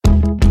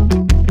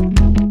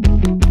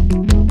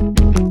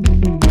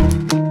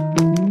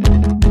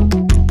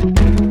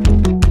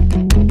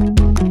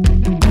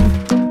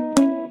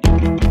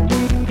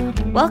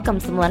Welcome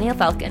to the Millennial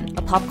Falcon,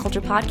 a pop culture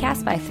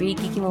podcast by three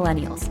geeky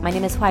millennials. My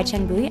name is Huai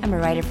Chen Bui. I'm a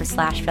writer for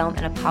Slash Film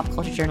and a pop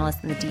culture journalist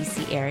in the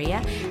DC area.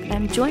 And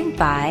I'm joined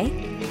by...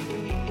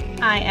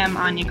 I am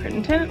Anya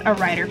Crittenton, a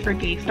writer for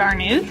Gay Star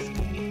News.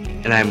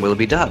 And I'm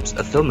Willoughby Dobbs,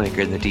 a filmmaker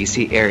in the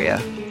DC area.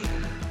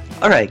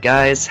 Alright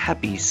guys,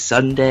 happy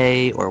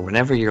Sunday, or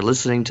whenever you're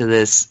listening to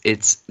this.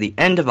 It's the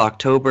end of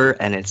October,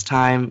 and it's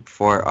time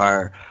for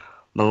our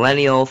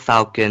Millennial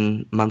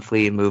Falcon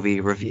monthly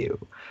movie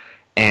review.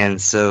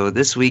 And so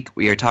this week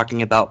we are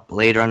talking about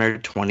Blade Runner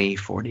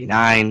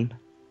 2049.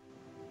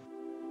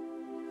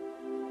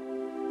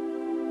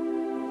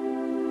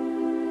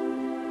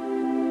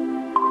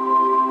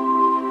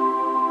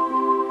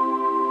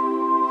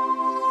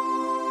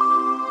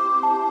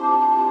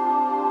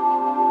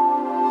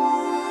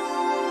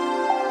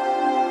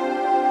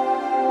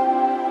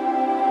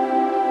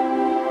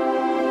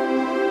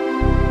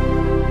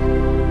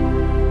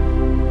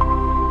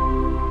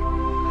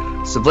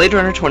 So Blade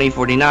Runner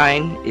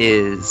 2049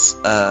 is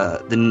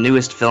the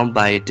newest film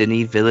by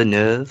Denis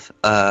Villeneuve,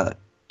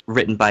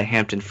 written by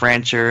Hampton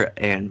Fancher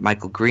and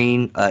Michael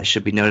Green. It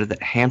should be noted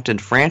that Hampton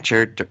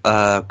Fancher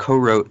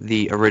co-wrote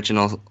the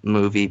original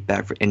movie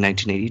back in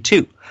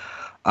 1982.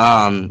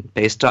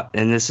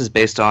 This is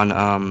based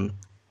on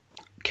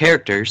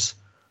characters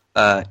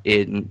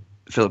in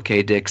Philip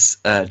K. Dick's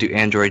Do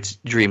Androids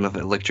Dream of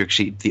Electric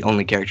Sheep. The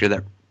only character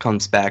that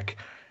comes back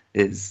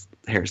is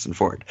Harrison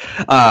Ford.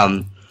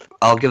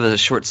 I'll give a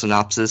short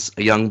synopsis.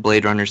 A young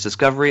Blade Runner's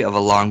discovery of a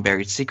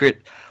long-buried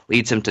secret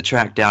leads him to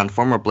track down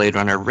former Blade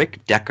Runner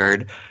Rick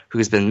Deckard,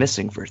 who's been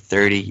missing for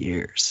 30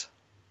 years.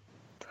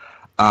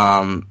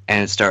 And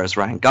it stars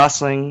Ryan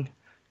Gosling,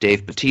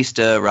 Dave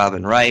Bautista,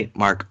 Robin Wright,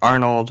 Mark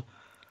Arnold,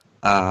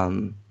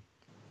 Ana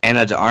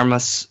de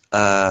Armas,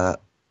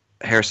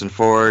 Harrison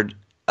Ford,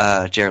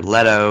 Jared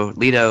Leto,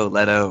 I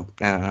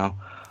don't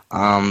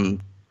know,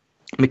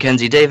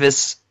 Mackenzie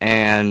Davis,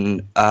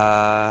 and...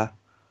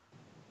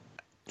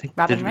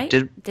 Robin Wright?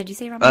 Did you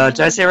say Robin Wright?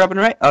 Did I say Robin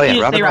Wright? Oh,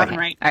 yeah, Robin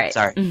Wright. All right.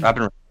 Sorry,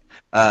 Robin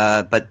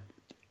Wright. But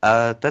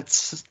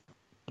that's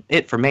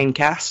it for main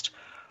cast.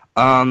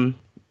 And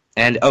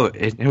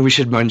we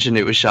should mention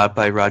it was shot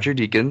by Roger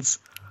Deakins.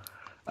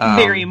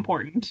 Very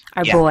important.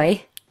 Our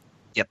boy.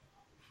 Yep.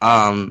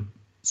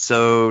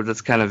 So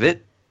that's kind of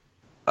it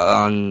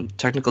on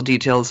technical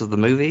details of the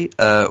movie.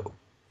 Why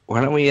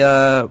don't we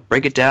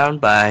break it down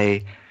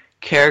by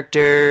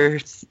character,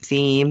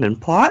 theme, and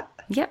plot?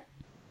 Yep.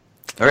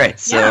 All right,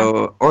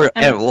 so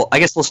I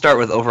guess we'll start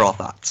with overall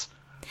thoughts.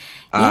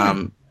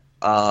 Why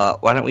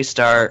don't we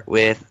start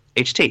with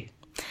HT?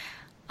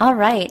 All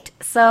right,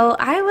 so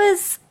I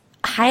was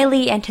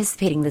highly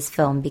anticipating this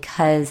film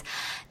because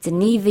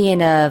Denis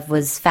Villeneuve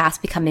was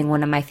fast becoming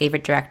one of my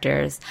favorite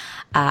directors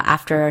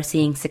after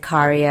seeing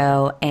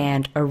Sicario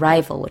and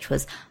Arrival, which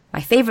was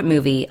my favorite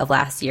movie of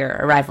last year.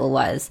 Arrival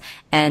was,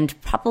 and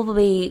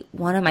probably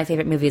one of my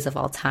favorite movies of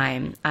all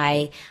time.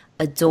 I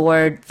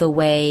adored the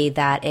way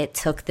that it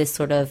took this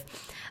sort of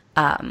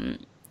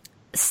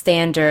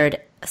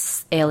standard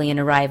alien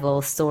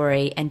arrival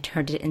story and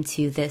turned it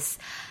into this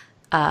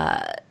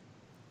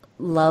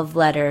love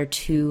letter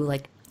to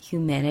like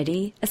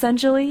humanity,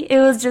 essentially. It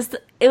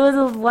was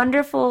a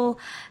wonderful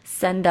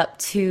send up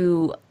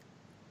to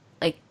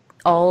like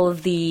all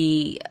of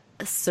the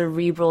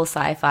cerebral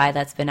sci-fi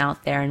that's been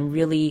out there and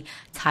really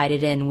tied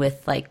it in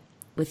with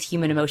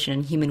human emotion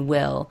and human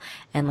will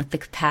and like the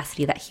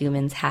capacity that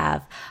humans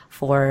have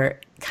for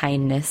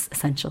kindness,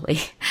 essentially.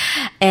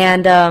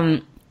 And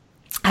I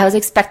was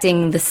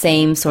expecting the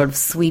same sort of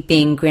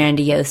sweeping,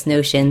 grandiose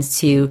notions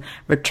to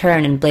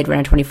return in Blade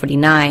Runner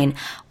 2049,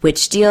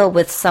 which deal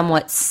with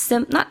somewhat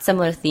not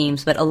similar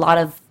themes, but a lot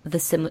of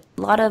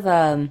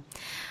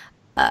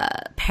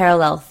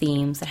parallel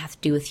themes that have to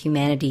do with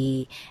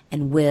humanity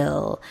and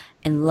will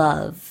and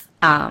love.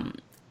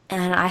 And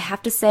I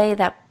have to say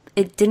that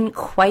it didn't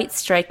quite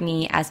strike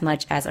me as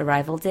much as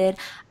Arrival did.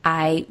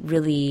 I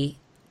really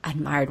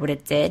admired what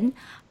it did,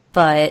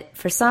 but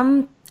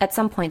at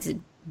some points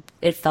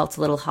it felt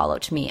a little hollow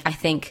to me. I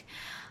think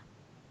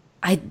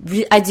I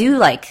do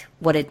like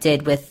what it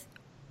did with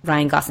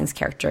Ryan Gosling's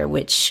character,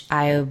 which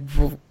at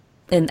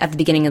the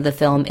beginning of the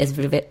film is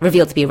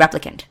revealed to be a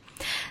replicant.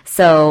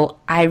 So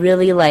I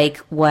really like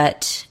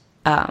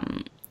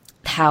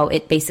how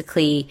it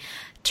basically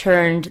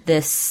turned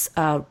this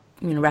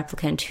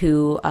replicant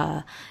who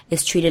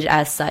is treated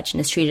as such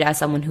and is treated as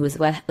someone who is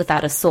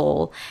without a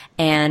soul,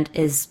 and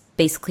is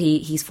basically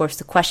he's forced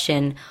to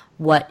question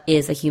what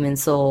is a human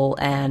soul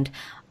and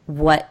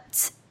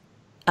what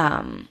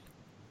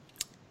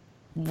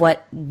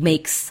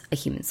makes a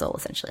human soul,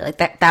 essentially.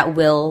 Like that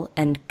will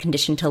and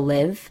condition to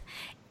live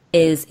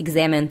is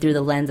examined through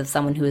the lens of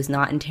someone who is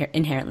not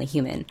inherently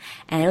human.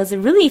 And it was a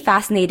really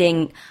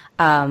fascinating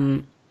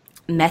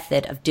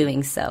method of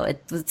doing so.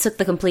 It took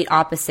the complete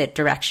opposite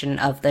direction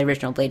of the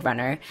original Blade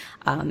Runner,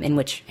 in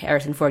which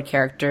Harrison Ford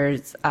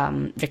characters,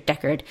 Rick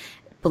Deckard,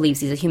 believes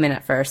he's a human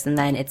at first, and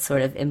then it's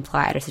sort of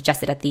implied or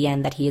suggested at the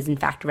end that he is in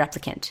fact a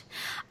replicant.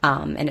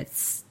 And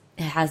it's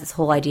it has this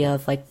whole idea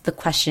of like the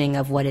questioning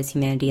of what is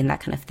humanity and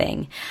that kind of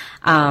thing.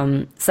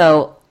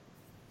 So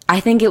I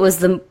think it was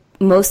the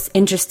most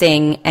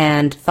interesting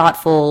and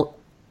thoughtful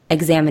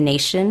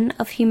examination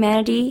of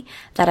humanity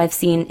that I've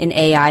seen in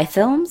AI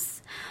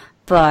films,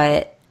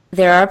 but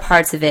there are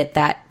parts of it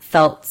that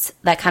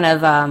kind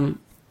of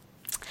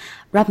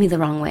rubbed me the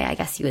wrong way, I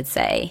guess you would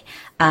say.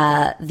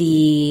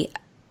 The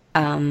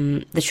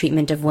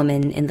treatment of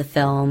women in the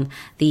film,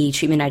 the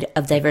treatment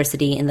of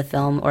diversity in the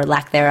film, or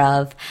lack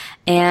thereof,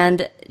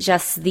 and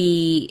just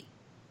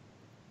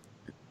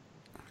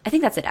I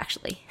think that's it,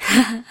 actually.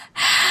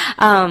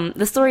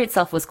 The story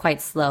itself was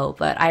quite slow,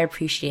 but I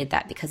appreciate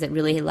that because it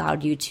really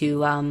allowed you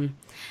to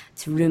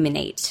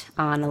ruminate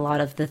on a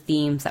lot of the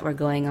themes that were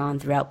going on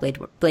throughout Blade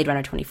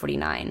Runner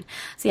 2049.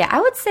 So yeah,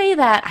 I would say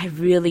that I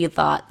really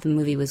thought the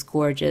movie was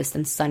gorgeous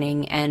and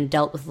stunning and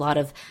dealt with a lot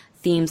of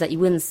themes that you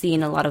wouldn't see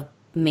in a lot of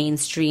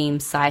mainstream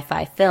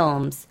sci-fi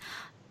films,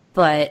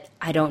 but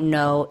I don't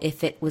know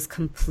if it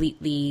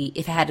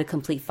had a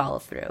complete follow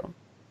through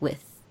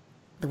with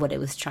what it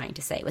was trying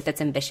to say, with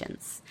its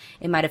ambitions.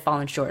 It might have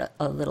fallen short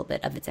a little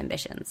bit of its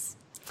ambitions.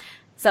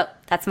 So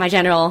that's my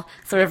general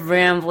sort of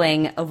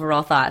rambling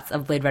overall thoughts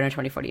of Blade Runner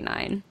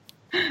 2049.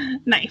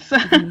 Nice.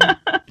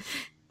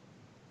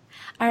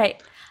 All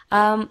right.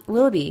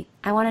 Willoughby,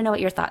 I want to know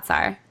what your thoughts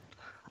are.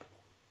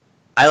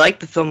 I liked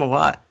the film a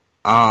lot.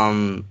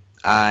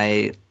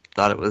 I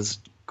thought it was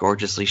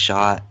gorgeously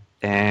shot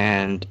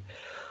and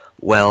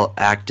well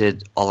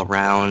acted all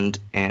around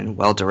and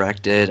well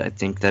directed. I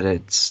think that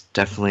it's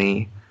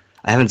definitely...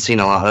 I haven't seen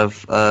a lot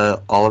of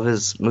all of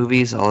his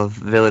movies, all of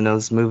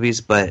Villeneuve's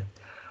movies, but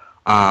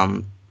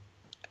I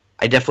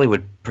definitely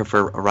would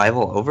prefer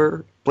Arrival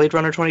over Blade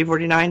Runner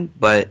 2049,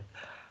 but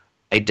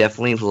I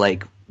definitely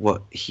like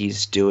what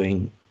he's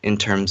doing in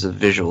terms of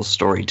visual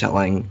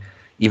storytelling,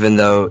 even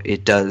though he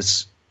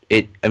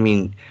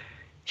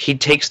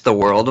takes the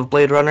world of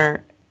Blade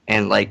Runner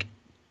and like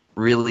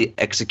really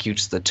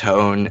executes the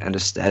tone and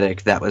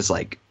aesthetic that was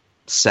like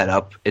set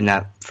up in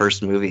that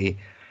first movie,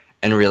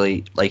 and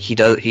really like he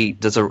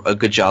does a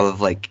good job of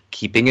like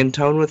keeping in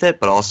tone with it,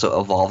 but also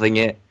evolving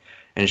it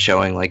and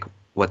showing like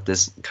what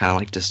this kind of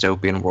like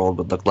dystopian world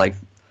would look like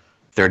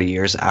 30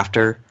 years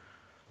after.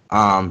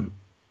 And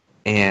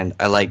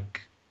I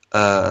like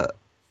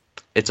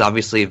it's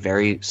obviously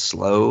very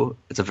slow.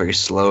 It's a very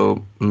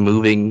slow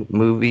moving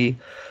movie.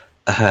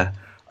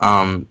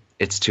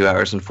 It's 2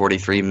 hours and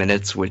 43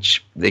 minutes,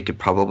 which they could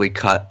probably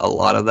cut a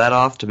lot of that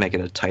off to make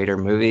it a tighter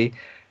movie,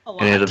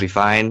 and it'll be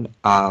fine.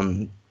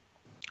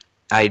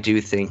 I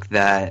do think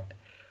that,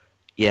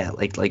 yeah,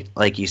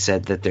 like you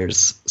said, that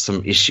there's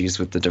some issues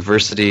with the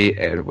diversity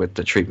and with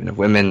the treatment of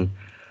women,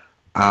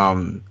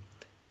 and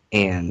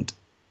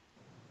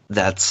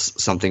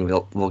that's something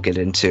we'll get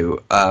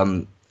into.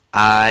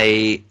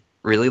 I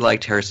really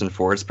liked Harrison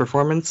Ford's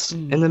performance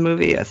in the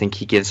movie. I think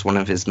he gives one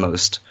of his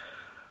most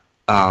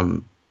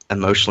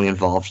emotionally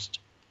involved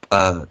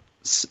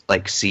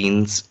like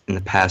scenes in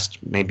the past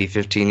maybe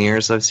 15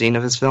 years I've seen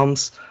of his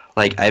films.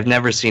 Like, I've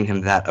never seen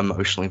him that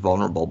emotionally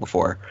vulnerable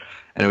before,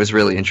 and it was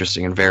really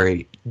interesting and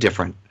very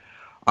different.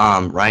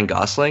 Ryan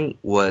Gosling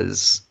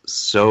was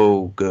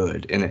so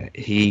good in it.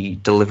 He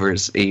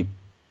delivers definitely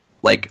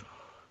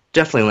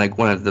like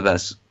one of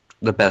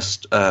the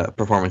best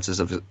performances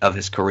of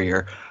his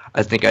career.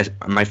 I think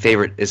my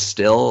favorite is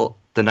still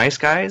The Nice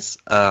Guys.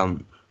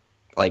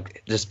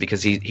 Like, just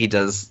because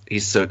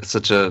he's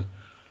such a,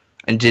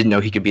 and didn't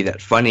know he could be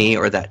that funny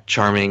or that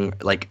charming,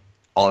 like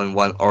all in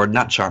one, or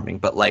not charming,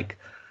 but like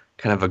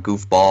kind of a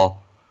goofball.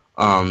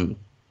 But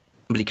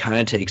he kind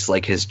of takes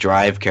like his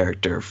Drive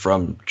character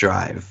from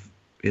Drive,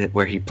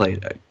 where he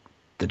played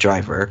the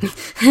driver,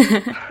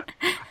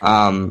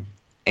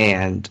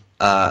 and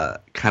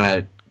kind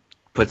of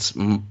puts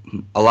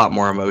a lot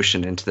more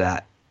emotion into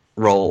that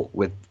role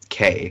with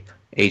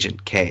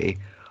Agent K.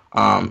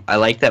 I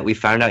like that we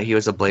found out he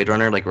was a Blade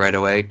Runner like right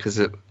away,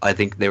 because I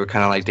think they were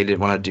kind of like, they didn't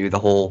want to do the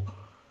whole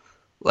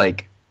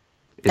like,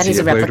 that he's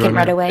a replicant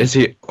right away. Is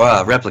he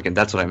replicant?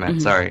 That's what I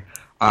meant. Sorry.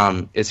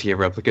 Is he a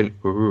replicant?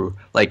 Ooh.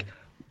 Like,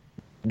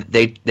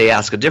 they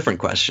ask a different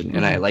question,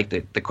 and I like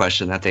the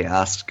question that they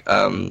ask.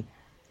 And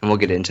we'll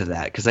get into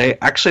that, because I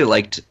actually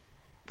liked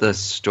the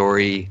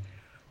story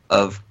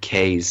of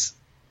K's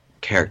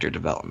character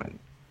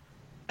development.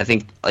 I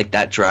think like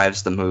that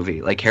drives the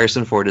movie. Like,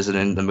 Harrison Ford isn't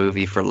in the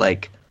movie for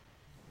like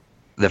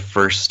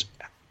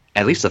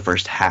at least the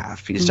first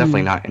half. He's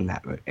definitely not in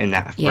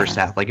that first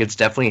half. Like, it's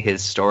definitely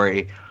his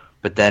story,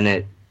 but then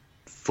it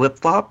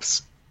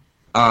flip-flops.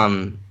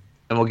 And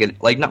we'll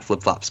get, like, not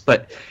flip-flops,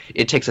 but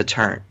it takes a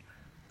turn.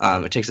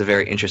 It takes a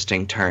very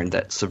interesting turn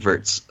that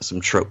subverts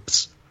some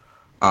tropes.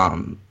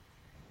 And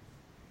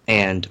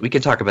we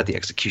can talk about the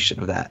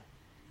execution of that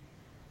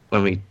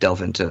when we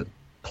delve into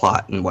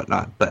plot and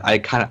whatnot. But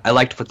I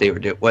liked what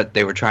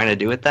they were trying to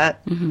do with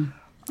that.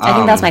 I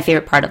think that's my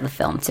favorite part of the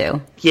film too.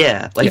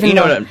 Yeah, like, even you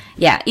know though, what I'm...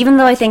 Yeah, even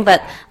though I think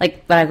that,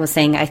 like what I was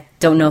saying, I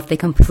don't know if they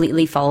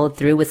completely followed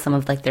through with some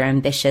of like their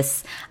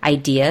ambitious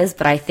ideas,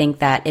 but I think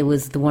that it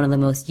was one of the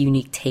most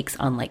unique takes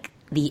on like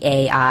the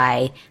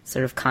AI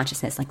sort of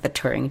consciousness, like the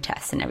Turing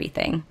test and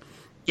everything.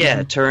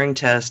 Yeah, Turing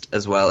test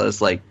as well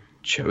as like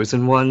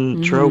chosen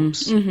one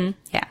tropes.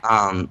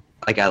 Yeah.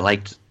 Like I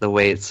liked the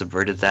way it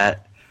subverted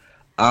that.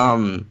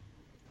 I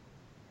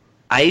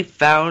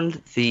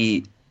found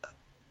the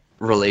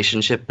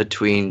relationship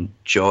between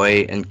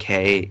Joy and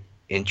Kay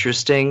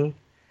interesting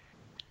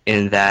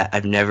in that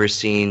I've never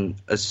seen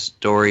a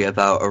story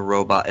about a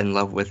robot in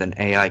love with an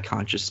AI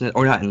consciousness,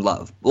 or not in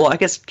love. Well, I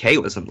guess Kay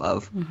was in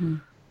love,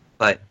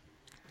 but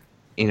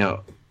you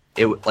know,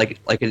 it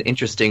like an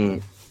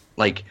interesting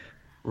like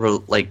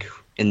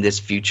in this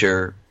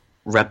future,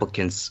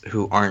 replicants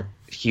who aren't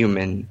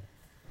human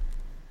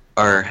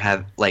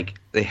are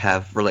they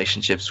have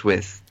relationships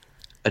with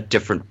a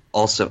different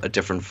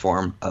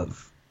form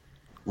of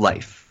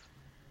life.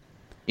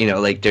 You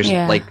know, like there's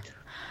like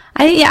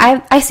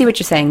I see what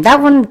you're saying.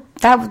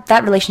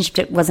 That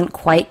relationship wasn't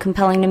quite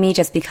compelling to me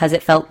just because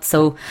it felt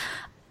so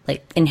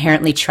like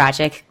inherently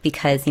tragic,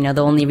 because the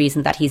only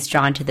reason that he's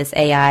drawn to this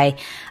AI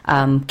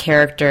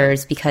character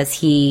is because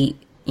he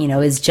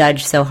is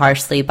judged so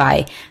harshly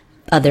by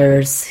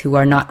others who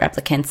are not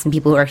replicants and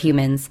people who are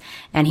humans,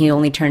 and he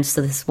only turns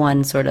to this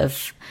one sort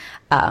of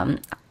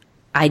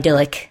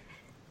idyllic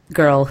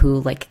girl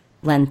who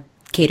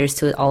caters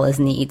to all his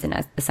needs,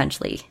 and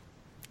essentially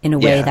in a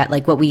way that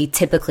like what we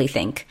typically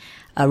think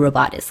a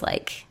robot is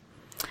like.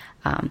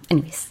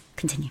 Anyways,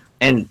 continue.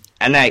 And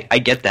I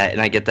get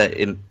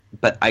that,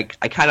 but I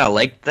kind of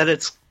like that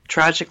it's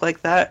tragic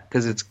like that,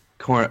 because it's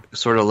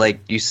sort of like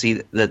you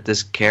see that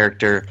this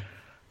character,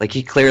 like,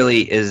 he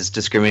clearly is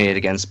discriminated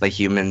against by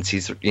humans.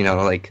 He's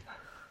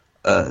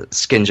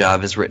skin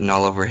job is written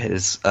all over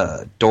his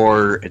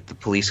door at the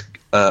police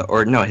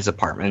his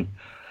apartment,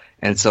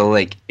 and so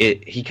like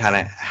he kind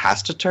of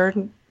has to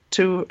turn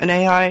to an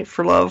AI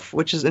for love,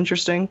 which is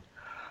interesting.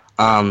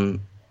 And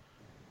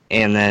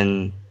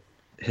then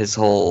his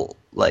whole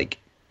like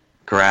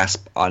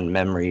grasp on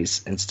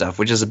memories and stuff,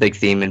 which is a big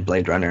theme in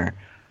Blade Runner.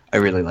 I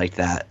really like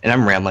that, and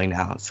I'm rambling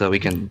now, so we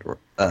can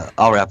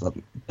I'll wrap up.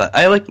 But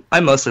I like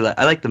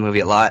the movie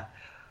a lot.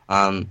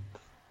 I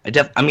think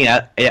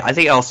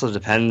it also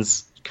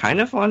depends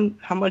kind of on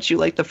how much you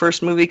like the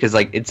first movie, because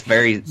like it's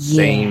very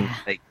same.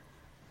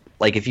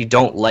 Like if you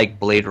don't like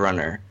Blade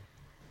Runner,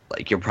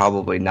 like you're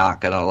probably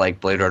not gonna like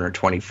Blade Runner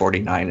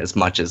 2049 as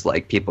much as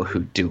like people who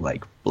do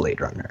like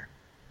Blade Runner.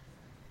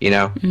 You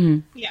know? Mm-hmm.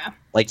 Yeah.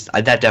 Like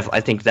I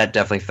think that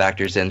definitely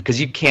factors in, because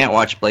you can't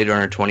watch Blade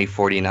Runner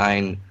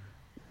 2049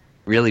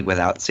 really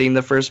without seeing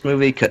the first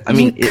movie.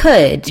 You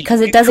could, because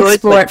it does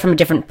explore it from a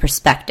different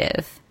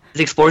perspective.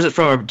 It explores it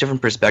from a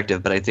different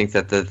perspective, but I think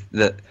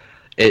that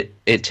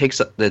it takes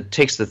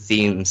the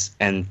themes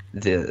and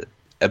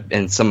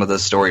some of the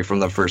story from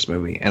the first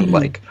movie and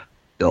like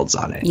builds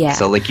on it. Yeah.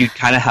 So like you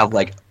kind of have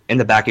like in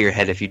the back of your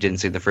head, if you didn't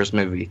see the first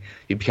movie,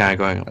 you'd be kind of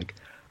going like,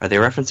 are they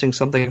referencing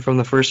something from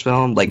the first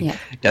film? Like,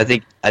 I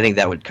think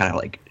that would kind of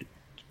like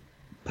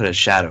put a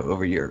shadow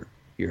over your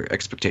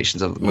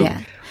expectations of the movie.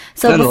 Yeah.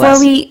 So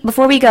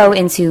before we go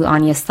into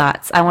Anya's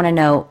thoughts, I want to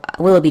know,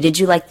 Willoughby, did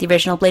you like the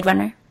original Blade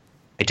Runner?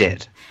 I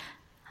did.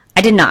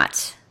 I did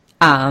not.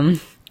 I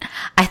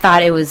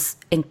thought it was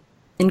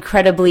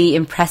incredibly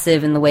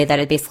impressive in the way that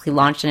it basically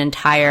launched an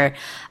entire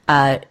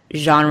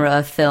genre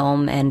of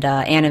film and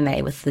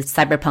anime with the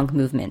cyberpunk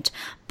movement.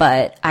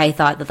 But I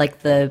thought that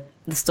like the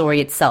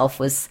story itself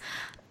was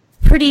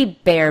pretty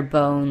bare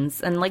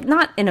bones, and like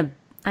not in a.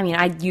 I mean,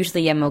 I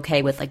usually am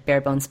okay with like bare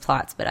bones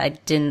plots, but I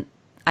kind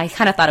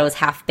of thought it was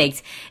half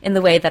baked in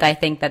the way that I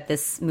think that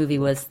this movie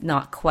was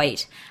not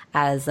quite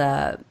as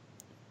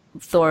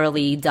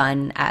thoroughly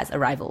done as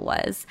Arrival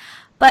was.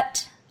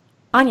 But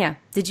Anya,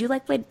 did you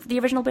like the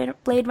original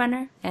Blade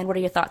Runner? And what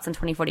are your thoughts on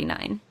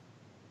 2049?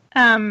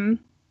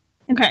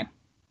 Okay.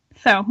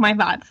 So, my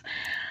thoughts.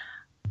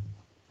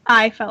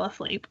 I fell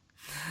asleep.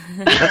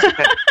 That's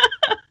okay.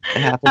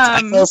 It happens.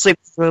 I fell asleep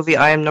with the movie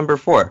I Am Number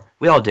 4.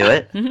 We all do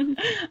it.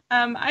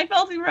 I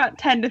fell asleep for about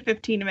 10 to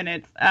 15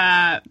 minutes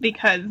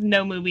because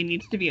no movie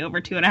needs to be over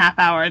 2.5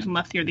 hours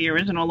unless you're the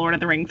original Lord of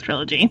the Rings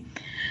trilogy.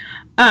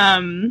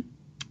 And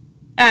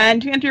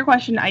to answer your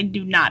question, I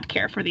do not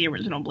care for the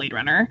original Blade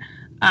Runner.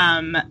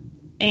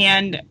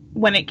 And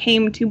when it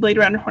came to Blade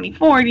Runner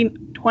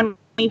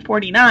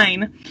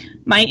 2049,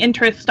 my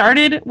interest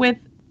started with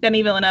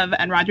Denis Villeneuve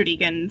and Roger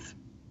Deakins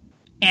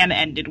and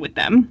ended with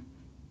them.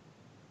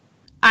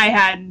 I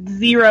had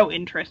zero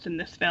interest in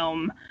this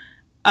film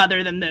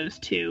other than those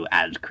two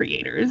as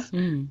creators.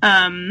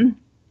 Roger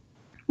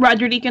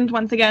Deakins,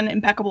 once again,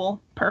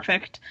 impeccable,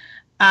 perfect.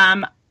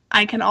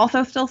 I can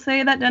also still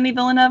say that Denis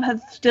Villeneuve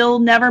has still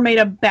never made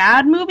a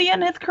bad movie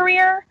in his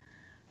career,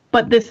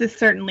 but this is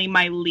certainly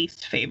my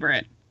least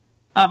favorite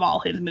of all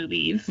his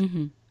movies,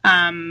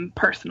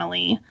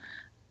 personally.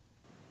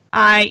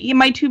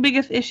 My two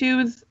biggest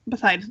issues,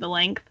 besides the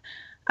length,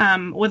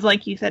 was,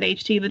 like you said,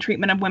 HT, the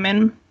treatment of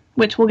women,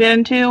 which we'll get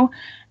into,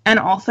 and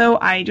also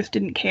I just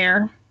didn't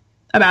care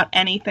about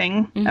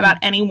anything, about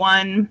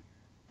anyone,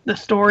 the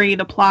story,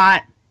 the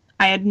plot.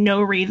 I had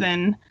no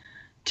reason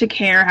to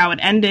care how it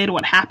ended,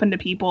 what happened to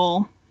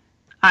people.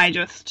 I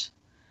just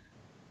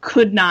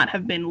could not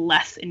have been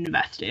less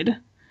invested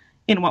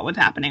in what was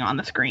happening on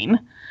the screen,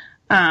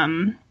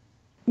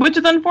 which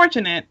is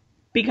unfortunate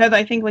because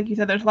I think, like you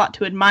said, there's a lot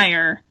to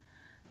admire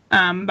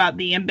about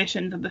the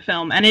ambitions of the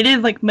film, and it is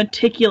like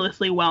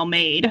meticulously well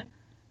made,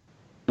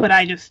 but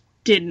I just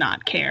did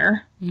not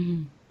care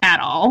at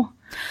all.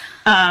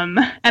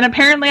 And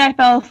apparently I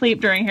fell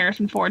asleep during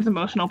Harrison Ford's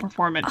emotional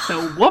performance,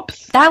 so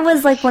whoops. That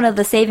was like one of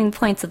the saving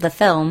points of the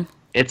film.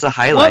 It's a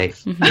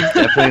highlight. It's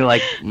definitely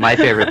like my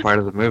favorite part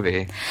of the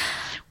movie.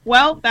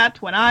 Well,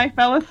 that's when I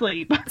fell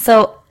asleep.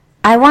 So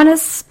I want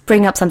to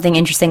bring up something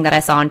interesting that I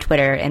saw on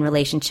Twitter in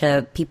relation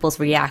to people's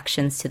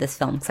reactions to this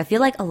film, because I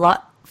feel like a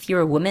lot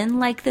fewer women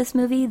like this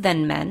movie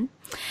than men.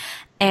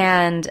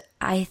 And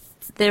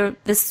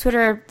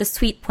this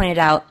tweet pointed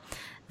out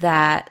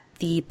that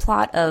the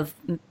plot of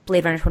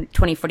Blade Runner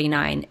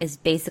 2049 is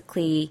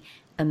basically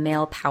a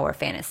male power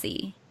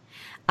fantasy.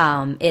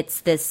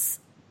 It's this,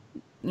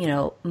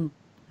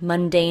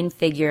 mundane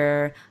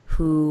figure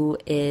who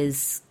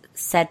is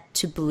said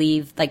to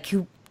believe,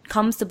 who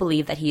comes to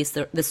believe that he's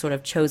this sort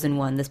of chosen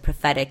one, this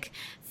prophetic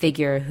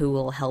figure who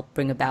will help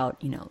bring about,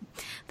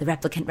 the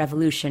replicant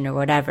revolution or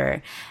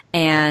whatever.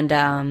 And,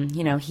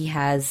 he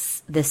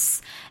has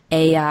this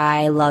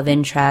AI love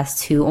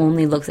interest who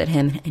only looks at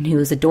him and who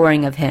is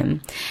adoring of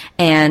him.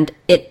 And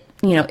it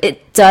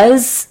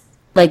does,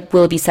 like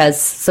Willoughby says,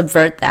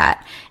 subvert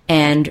that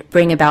and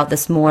bring about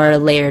this more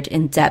layered,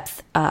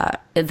 in-depth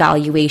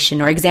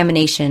evaluation or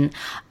examination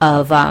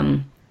of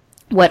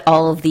what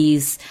all of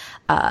these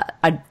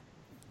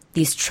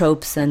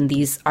tropes and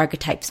these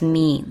archetypes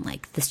mean.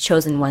 Like this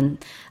chosen one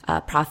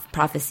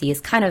prophecy is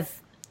kind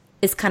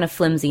of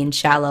flimsy and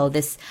shallow.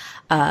 This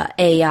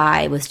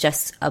AI was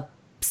just a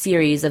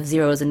series of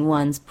zeros and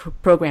ones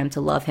programmed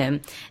to love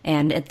him,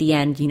 and at the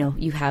end,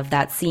 you have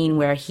that scene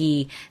where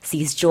he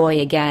sees Joy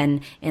again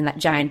in that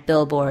giant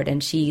billboard,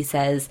 and she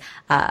says,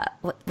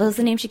 what was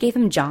the name she gave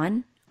him? Joe,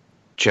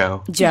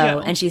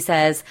 and she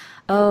says,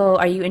 "Oh,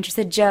 are you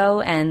interested,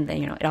 Joe?" And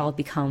it all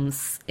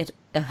becomes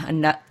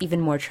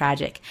even more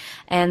tragic.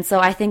 And so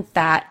I think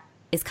that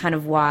is kind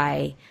of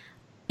why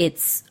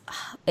it's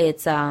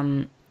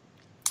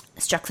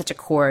struck such a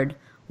chord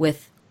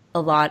with a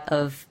lot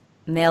of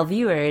male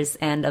viewers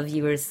and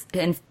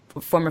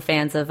former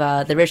fans of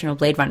the original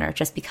Blade Runner,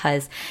 just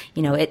because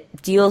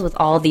it deals with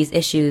all these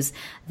issues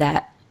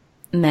that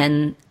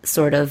men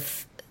sort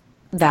of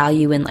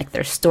value in like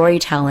their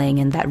storytelling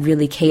and that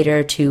really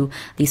cater to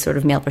these sort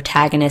of male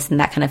protagonists and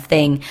that kind of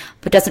thing,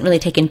 but doesn't really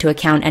take into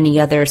account any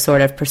other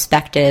sort of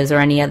perspectives or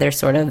any other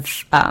sort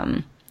of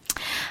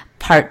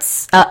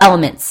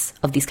elements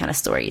of these kind of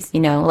stories.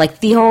 Like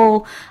the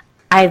whole,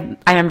 I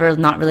remember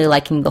not really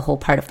liking the whole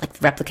part of like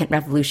the replicant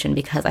revolution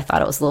because I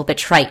thought it was a little bit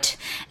trite,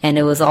 and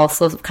it was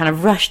also kind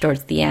of rushed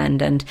towards the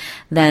end. And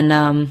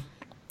then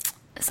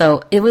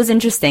so it was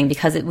interesting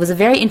because it was a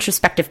very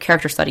introspective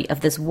character study of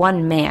this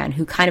one man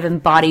who kind of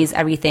embodies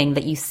everything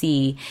that you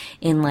see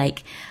in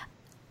like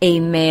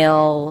a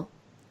male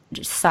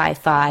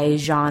sci-fi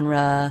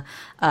genre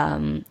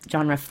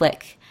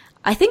flick.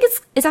 I think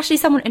it's actually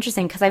somewhat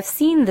interesting because I've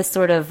seen this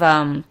sort of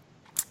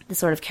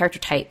character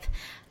type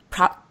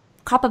crop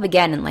up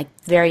again in like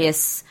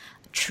various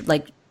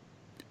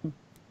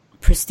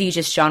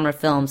prestigious genre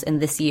films in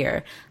this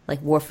year.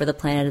 Like War for the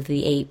Planet of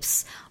the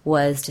Apes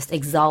was just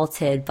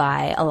exalted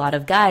by a lot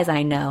of guys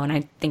I know, and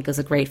I think it was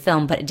a great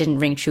film, but it didn't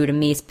ring true to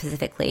me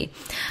specifically.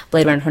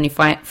 Blade Runner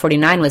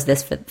 2049 was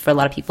this for a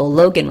lot of people.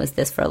 Logan was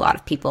this for a lot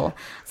of people.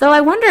 So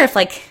I wonder if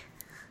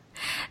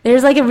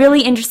there's like a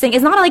really interesting,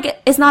 it's not a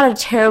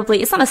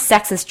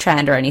sexist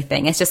trend or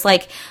anything. It's just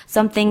like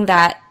something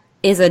that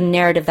is a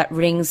narrative that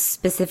rings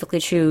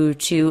specifically true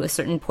to a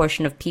certain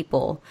portion of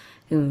people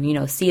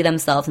who, see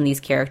themselves in these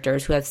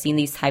characters, who have seen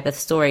these type of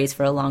stories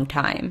for a long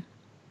time.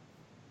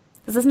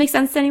 Does this make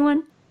sense to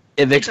anyone?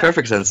 It makes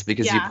perfect sense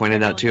because you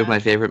pointed out really two of my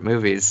favorite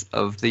movies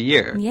of the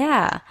year.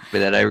 Yeah.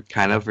 That I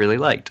kind of really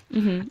liked.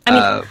 Mm-hmm. I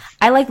mean,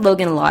 I like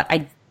Logan a lot.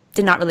 I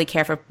did not really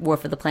care for War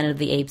for the Planet of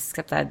the Apes,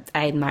 except that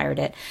I admired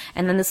it.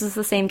 And then this was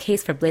the same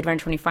case for Blade Runner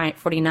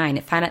 2049.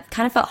 It kind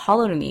of felt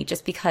hollow to me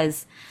just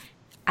because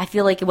I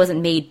feel like it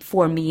wasn't made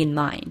for me in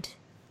mind.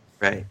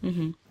 Right.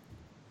 Mm-hmm.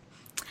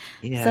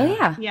 Yeah. So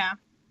Yeah.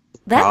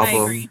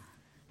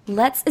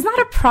 It's not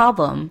a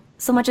problem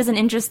so much as an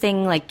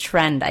interesting like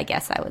trend, I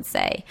guess I would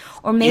say.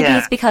 Or maybe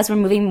it's because we're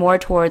moving more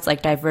towards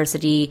like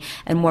diversity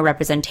and more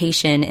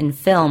representation in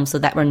film, so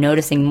that we're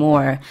noticing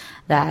more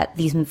that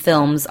these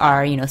films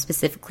are,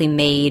 specifically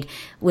made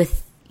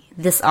with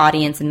this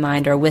audience in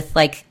mind, or with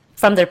like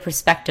from the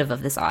perspective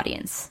of this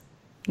audience.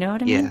 You know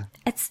what I mean? Yeah.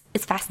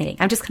 It's fascinating.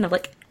 I'm just kind of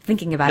like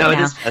thinking about it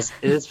now. It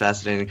is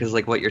fascinating because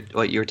like what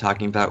you're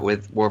talking about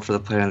with War for the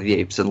Planet of the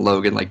Apes and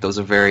Logan, like those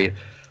are very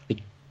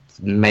like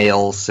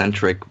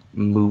male-centric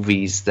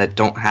movies that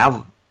don't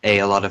have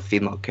a lot of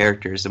female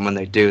characters, and when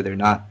they do, they're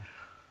not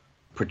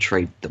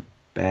portrayed the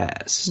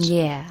best.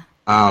 Yeah.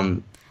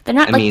 They're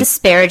not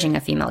disparaging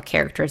of female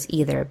characters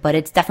either, but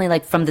it's definitely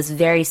like from this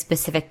very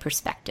specific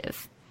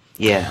perspective.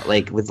 Yeah,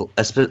 like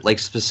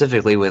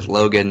specifically with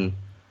Logan,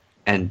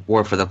 and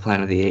War for the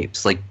Planet of the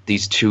Apes. Like,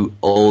 these two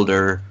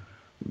older,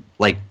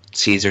 like,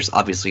 Caesar's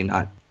obviously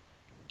not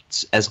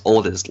as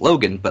old as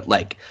Logan, but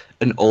like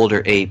an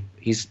older ape.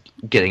 He's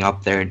getting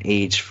up there in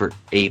age for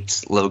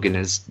apes. Logan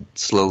is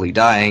slowly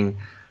dying,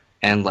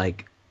 and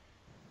like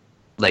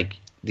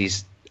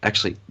these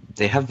actually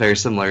they have very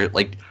similar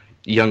like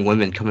young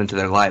women come into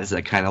their lives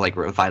that kind of like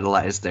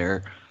revitalize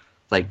their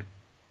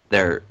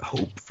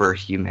hope for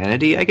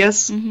humanity, I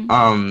guess.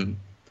 With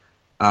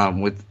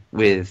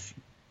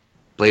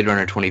Blade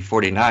Runner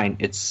 2049,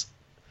 it's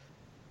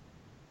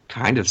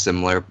kind of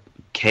similar.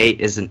 K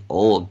isn't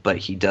old, but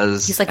he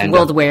does. He's like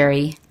world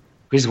weary.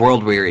 He's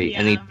world weary,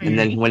 Yeah, and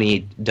then when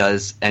he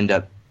does end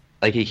up,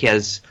 like he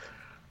has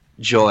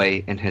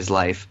joy in his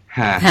life.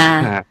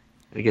 Get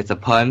the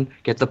pun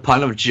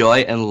of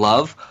joy and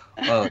love.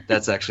 Oh,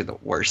 that's actually the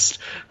worst.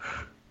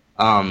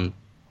 But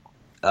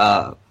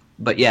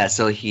yeah,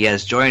 so he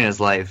has joy in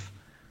his life,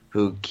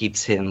 who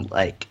keeps him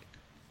like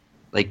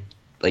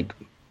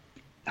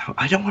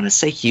I don't want to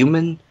say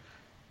human.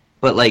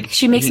 But like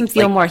she makes him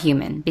feel more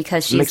human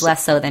because she's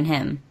less so than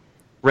him.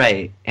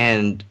 Right.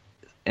 And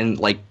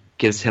like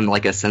gives him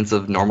like a sense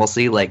of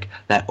normalcy, like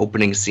that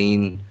opening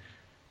scene,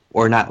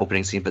 or not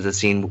opening scene, but the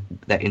scene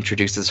that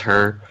introduces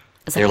her.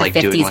 It's like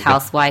the 50s doing, like,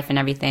 housewife and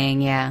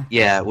everything, yeah.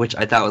 Yeah, which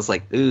I thought was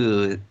like,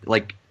 ooh,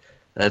 like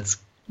that's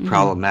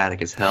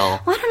problematic as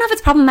hell. Well, I don't know if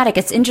it's problematic.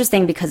 It's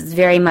interesting because it's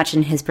very much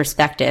in his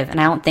perspective,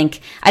 and I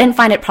didn't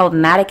find it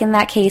problematic in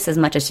that case as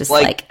much as just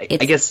like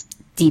it's, I guess,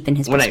 deep in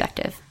his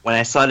perspective. When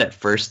I saw it at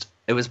first,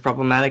 it was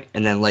problematic,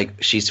 and then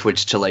like she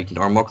switched to like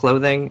normal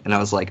clothing, and I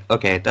was like,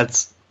 okay,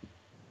 that's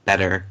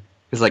better.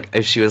 Because like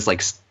if she was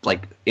like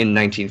in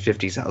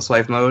 1950s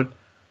housewife mode,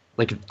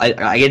 like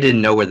I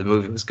didn't know where the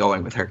movie was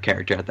going with her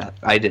character at that.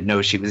 I didn't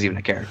know she was even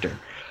a character.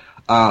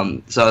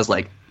 So I was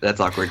like, that's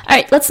awkward. All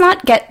right, let's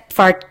not get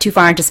too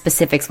far into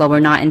specifics while we're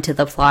not into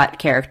the plot,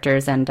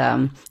 characters,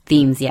 and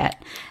themes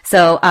yet.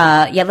 So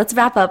yeah, let's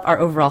wrap up our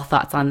overall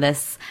thoughts on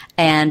this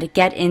and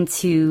get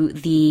into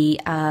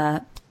the.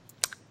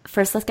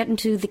 First, let's get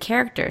into the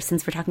character,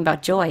 since we're talking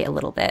about Joy a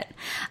little bit.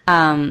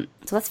 So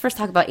let's first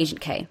talk about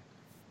Agent K.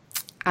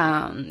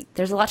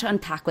 There's a lot to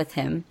unpack with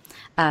him,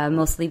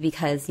 mostly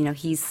because, you know,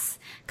 he's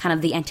kind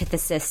of the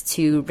antithesis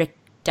to Rick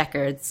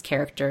Deckard's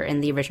character in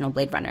the original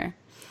Blade Runner.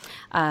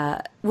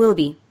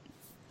 Willoughby,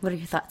 what are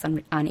your thoughts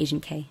on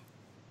Agent K?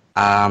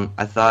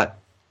 I thought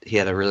he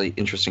had a really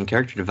interesting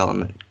character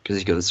development, because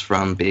he goes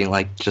from being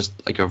like just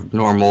like a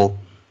normal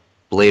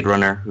Blade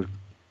Runner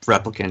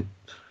replicant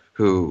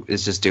who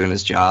is just doing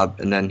his job,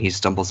 and then he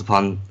stumbles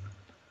upon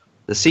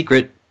the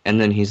secret, and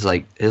then he's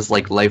like his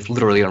like life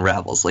literally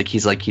unravels. Like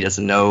he's like he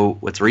doesn't know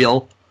what's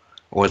real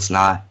or what's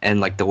not, and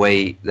like the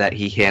way that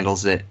he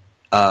handles it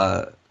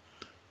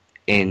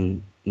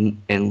in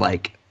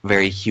like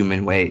very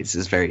human ways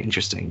is very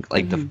interesting.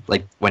 Like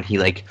when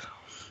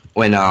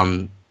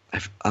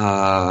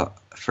I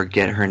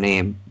forget her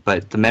name,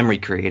 but the memory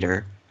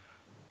creator,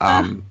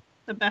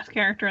 the best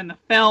character in the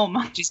film.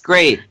 She's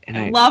great, and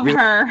I love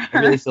her. I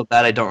really feel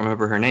bad I don't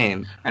remember her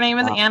name. Her name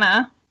is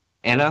Anna.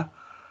 Anna?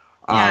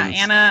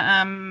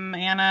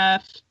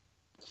 Anna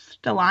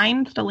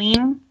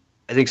Stelline?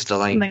 I think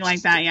Stelline. Something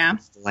like that, yeah.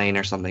 Stelline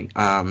or something.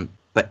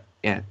 But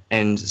yeah,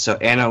 and so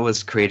Anna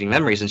was creating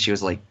memories, and she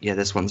was like, yeah,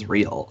 this one's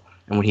real.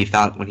 And when he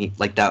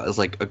that was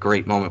like a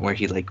great moment where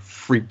he like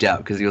freaked out,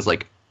 because he was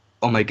like,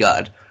 oh my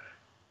god,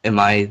 am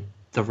I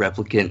the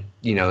replicant,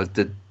 you know,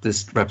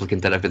 this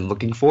replicant that I've been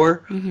looking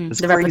for? Mm-hmm.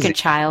 The replicant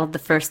child, the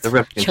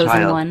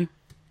chosen one.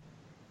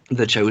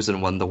 The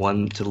chosen one, the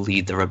one to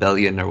lead the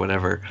rebellion or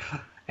whatever.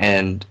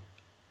 And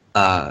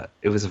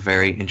it was a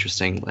very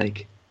interesting,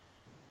 like,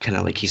 kind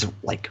of like he's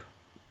like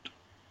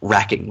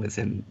racking with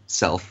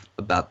himself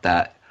about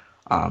that.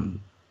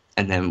 And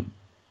then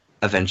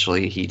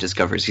eventually he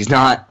discovers he's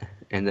not.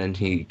 And then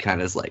he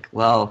kind of is like,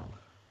 well,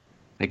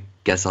 I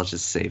guess I'll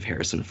just save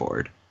Harrison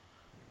Ford.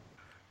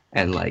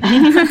 And like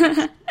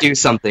do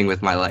something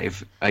with my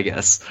life, I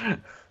guess.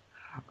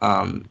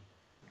 But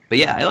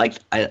yeah,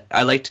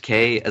 I liked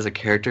Kay as a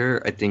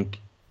character. I think,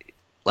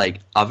 like,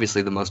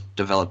 obviously the most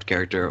developed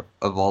character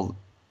of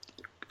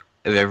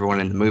everyone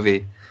in the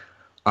movie.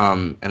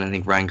 And I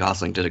think Ryan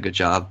Gosling did a good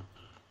job.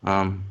 What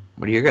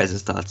are your guys'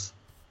 thoughts?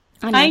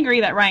 I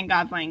agree that Ryan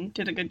Gosling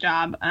did a good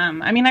job.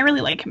 I mean, I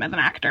really like him as an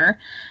actor.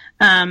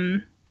 I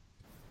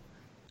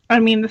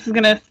mean, this is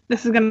gonna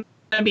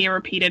be a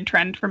repeated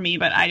trend for me,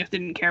 but I just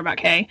didn't care about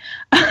Kay.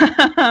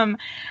 And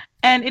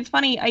it's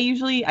funny,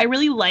 I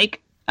really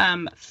like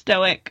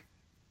stoic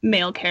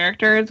male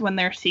characters when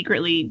they're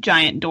secretly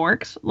giant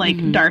dorks,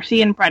 like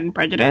Darcy in Pride and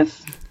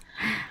Prejudice.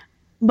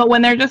 But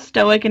when they're just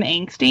stoic and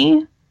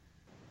angsty,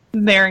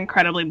 they're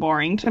incredibly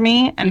boring to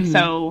me. And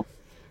so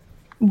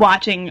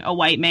watching a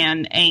white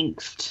man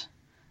angst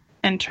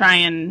and try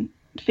and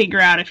figure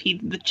out if he's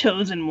the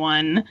chosen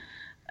one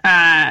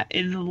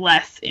is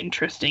less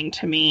interesting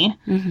to me.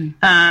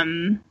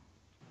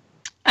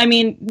 I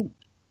mean,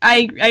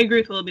 I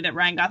agree with Willoughby that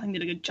Ryan Gosling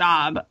did a good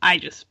job. I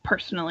just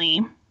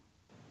personally,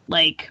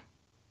 like,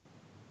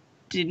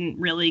 didn't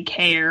really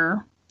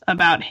care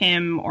about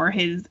him or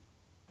his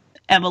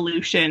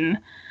evolution.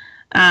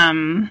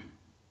 I'm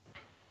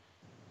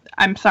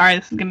sorry,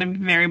 this is going to be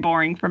very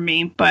boring for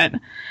me, but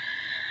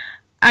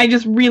I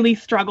just really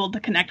struggled to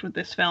connect with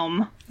this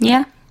film.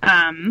 Yeah.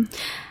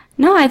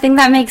 No, I think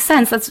that makes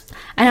sense.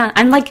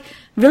 I'm like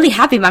really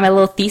happy about my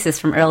little thesis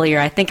from earlier.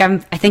 I think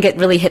it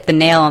really hit the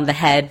nail on the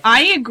head.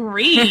 I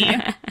agree.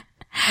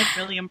 I'm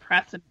really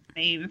impressed and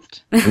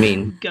amazed. I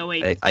mean,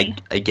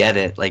 I get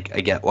it. Like,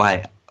 I get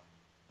why.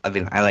 I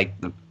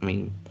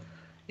mean,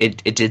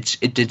 it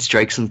did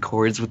strike some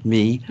chords with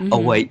me, a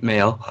white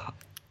male.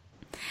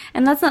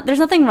 And there's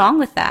nothing wrong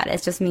with that.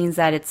 It just means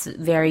that it's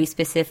very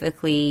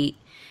specifically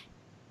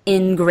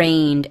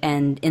ingrained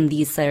and in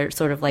these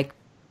sort of like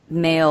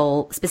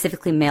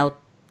specifically male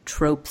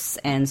tropes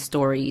and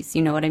stories.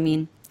 You know what I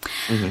mean?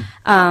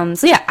 Mm-hmm.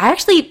 So yeah,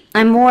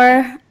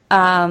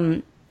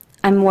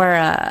 I'm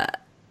more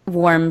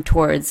warm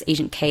towards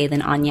Agent K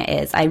than Anya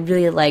is. I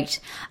really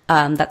liked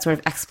that sort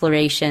of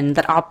exploration,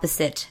 that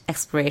opposite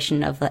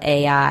exploration of the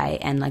AI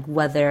and like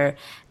whether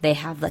they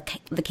have the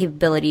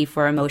capability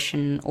for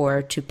emotion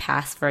or to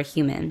pass for a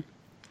human.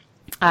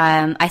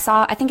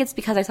 I think it's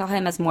because I saw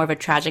him as more of a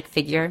tragic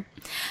figure.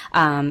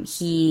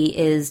 He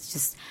is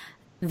just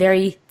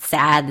very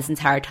sad this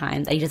entire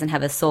time that he doesn't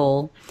have a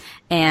soul.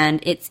 And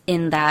it's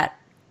in that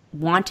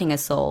wanting a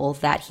soul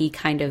that he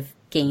kind of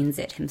gains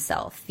it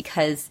himself.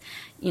 Because,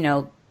 you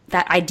know,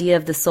 that idea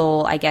of the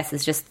soul, I guess,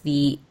 is just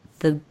the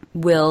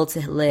will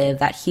to live,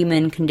 that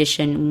human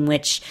condition in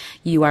which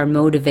you are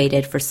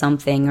motivated for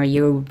something or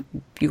you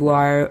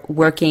are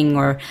working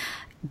or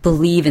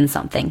believe in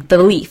something. The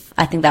belief,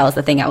 I think that was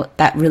the thing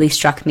that really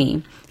struck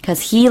me.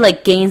 Because he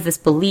like gains this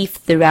belief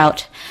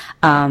throughout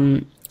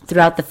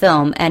the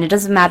film, and it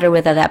doesn't matter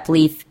whether that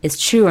belief is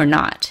true or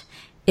not.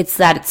 It's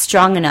that it's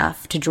strong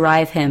enough to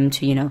drive him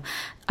to, you know,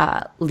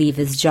 leave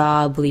his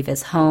job, leave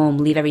his home,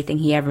 leave everything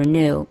he ever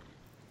knew.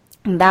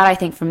 And that, I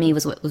think, for me,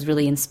 was what was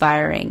really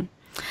inspiring.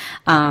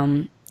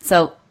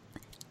 So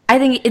I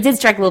think it did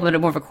strike a little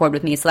bit more of a chord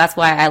with me, so that's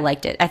why I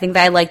liked it. I think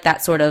that I liked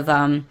that sort of,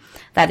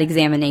 that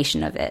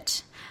examination of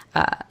it.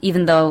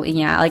 Even though,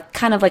 yeah, like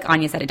kind of like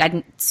Anya said, I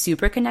didn't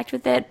super connect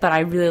with it, but I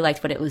really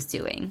liked what it was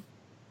doing.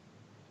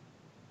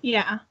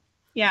 Yeah.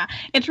 Yeah,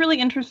 it's really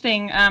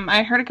interesting.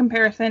 I heard a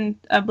comparison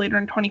of Blade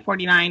Runner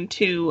 2049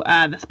 to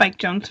the Spike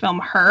Jonze film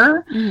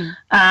Her.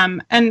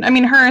 And I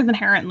mean, Her is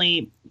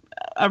inherently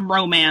a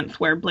romance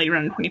where Blade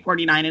Runner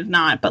 2049 is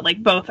not, but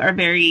like both are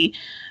very,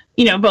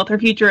 you know, both are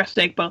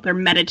futuristic, both are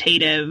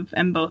meditative,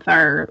 and both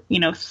are, you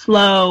know,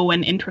 slow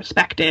and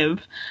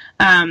introspective.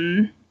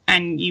 And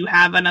you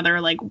have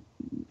another like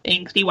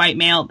angsty white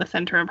male at the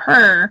center of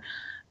Her.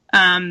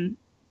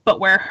 But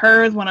where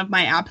Her is one of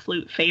my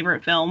absolute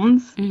favorite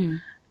films.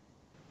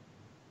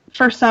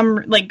 For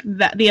some, like,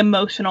 that the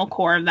emotional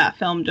core of that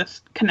film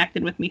just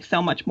connected with me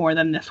so much more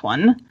than this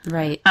one.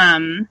 Right.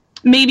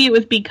 Maybe it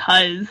was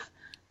because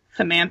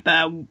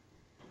Samantha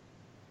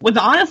was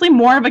honestly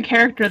more of a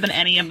character than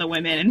any of the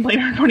women in Blade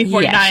Runner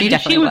 2049. Yeah, she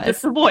definitely was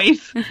just the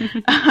voice.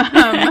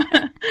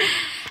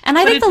 And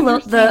I think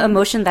the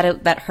emotion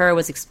that Her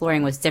was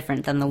exploring was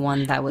different than the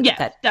one that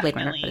Blade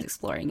Runner was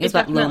exploring. It was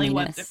about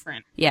loneliness. Was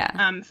different.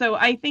 Yeah. So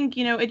I think,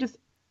 you know, it just...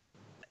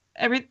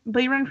 Blade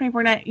Runner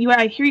 2049,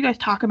 I hear you guys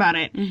talk about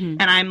it,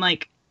 and I'm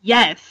like,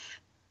 yes,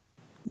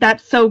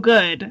 that's so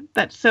good.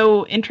 That's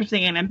so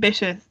interesting and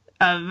ambitious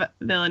of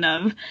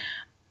Villeneuve.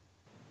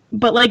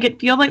 But, like,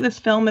 it feels like this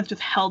film is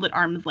just held at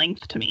arm's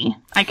length to me.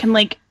 I can,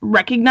 like,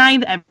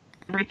 recognize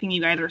everything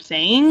you guys are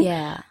saying,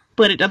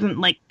 but it doesn't,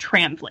 like,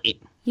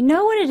 translate. You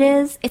know what it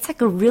is? It's,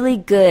 like, a really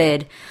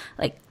good,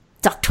 like,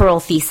 doctoral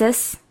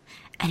thesis,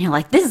 and you're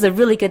like, this is a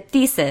really good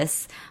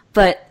thesis,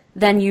 but...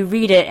 then you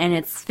read it and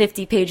it's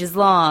 50 pages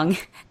long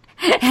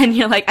and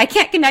you're like, I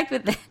can't connect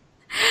with it.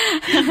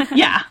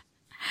 Yeah.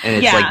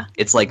 And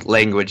it's like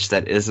language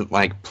that isn't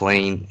like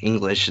plain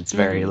English. It's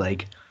very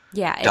like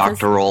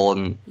doctoral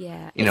and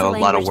you know, a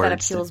lot of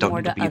words that don't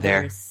need to be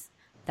there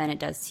than it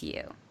does to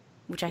you,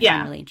 which I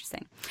find really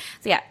interesting.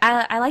 So yeah,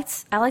 I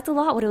liked a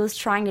lot what it was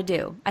trying to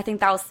do. I think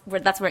that's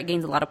where it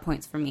gains a lot of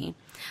points for me.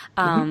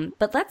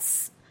 But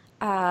let's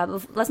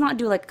not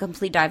do like a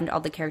complete dive into all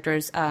the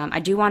characters. I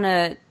do want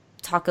to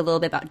talk a little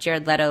bit about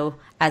Jared Leto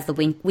as the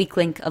weak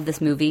link of this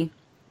movie.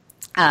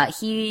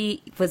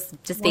 He was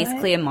just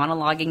basically a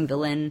monologuing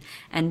villain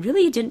and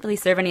really didn't really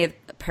serve any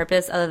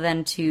purpose other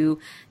than to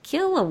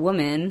kill a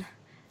woman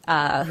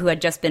who had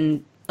just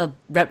been a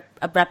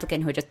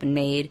replicant who had just been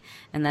made,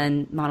 and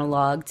then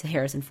monologue to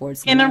Harrison Ford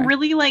somewhere. In a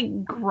really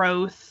like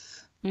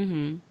gross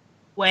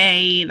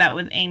way that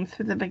was aimed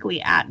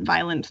specifically at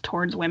violence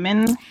towards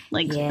women,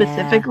 like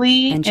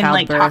specifically, and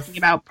like talking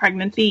about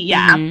pregnancy.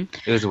 Yeah,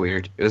 it was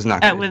weird. It was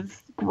not good. It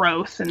was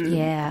gross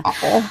and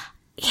awful.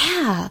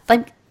 Yeah,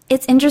 like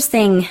it's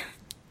interesting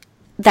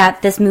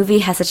that this movie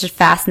has such a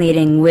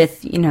fascinating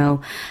with, you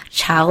know,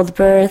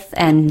 childbirth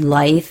and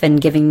life and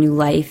giving new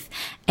life,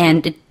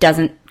 and it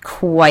doesn't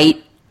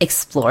quite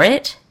explore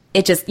it.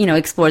 It just, you know,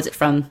 explores it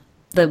from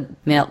the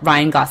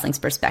Ryan Gosling's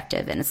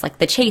perspective, and it's like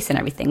the chase and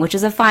everything, which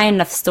is a fine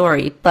enough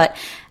story, but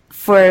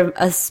for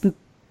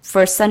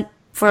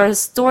for a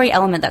story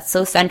element that's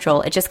so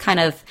central, it just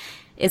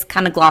is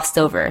kind of glossed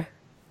over.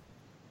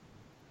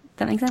 Does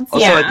that make sense?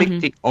 Also, Yeah. I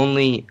think the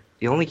only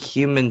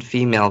human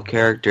female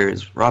character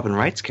is Robin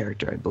Wright's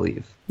character, I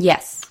believe.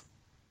 Yes.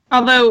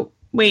 Although,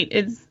 wait,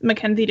 is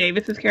Mackenzie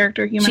Davis's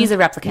character human? She's a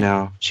replicant.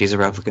 No, she's a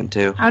replicant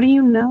too. How do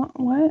you know?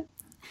 What?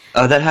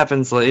 That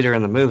happens later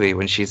in the movie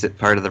when she's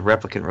part of the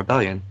replicant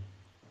rebellion.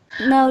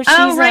 No, she's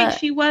Oh, right,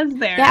 she was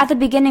there. Yeah, at the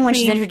beginning when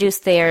See. she's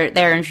introduced,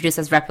 they're introduced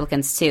as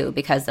replicants too,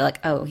 because they're like,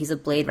 oh, he's a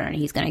Blade Runner,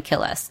 he's going to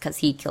kill us because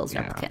he kills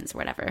replicants or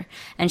whatever.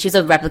 And she's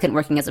a replicant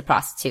working as a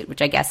prostitute,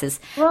 which I guess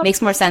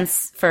makes more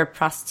sense for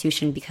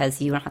prostitution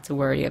because you don't have to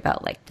worry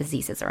about like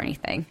diseases or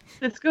anything.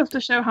 This goes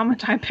to show how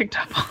much I picked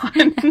up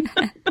on.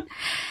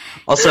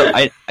 Also,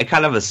 I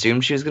kind of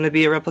assumed she was going to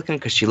be a replicant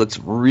because she looks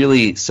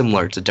really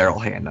similar to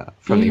Daryl Hannah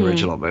from the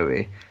original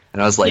movie.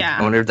 And I was like, Yeah.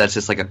 I wonder if that's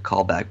just like a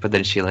callback, but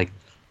then she like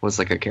was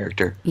like a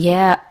character.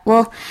 Yeah,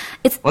 well,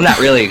 Well,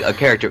 not really a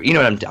character. You know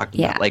what I'm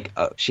talking Yeah. about. Like,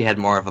 she had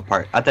more of a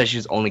part. I thought she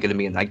was only going to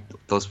be in like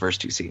those first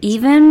two scenes.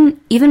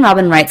 even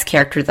Robin Wright's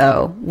character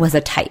though was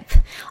a type.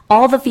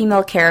 All the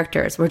female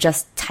characters were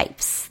just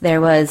types. There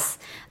was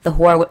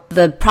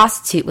the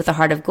prostitute with a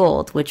heart of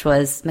gold, which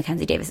was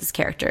Mackenzie Davis's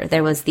character.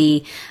 There was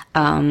the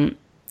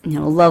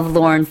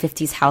lovelorn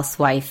 50s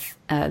housewife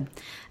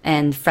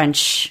and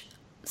French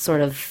sort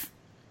of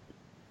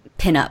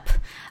pinup,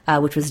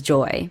 which was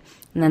Joy.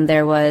 And then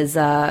there was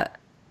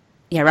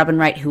Robin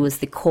Wright, who was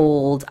the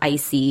cold,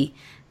 icy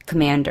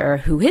commander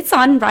who hits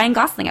on Ryan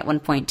Gosling at one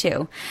point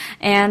too.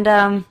 And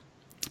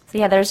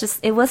it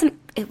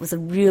was a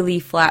really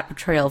flat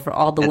portrayal for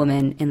all the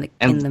women in the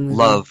movie.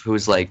 Love,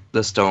 who's like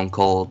the stone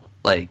cold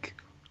like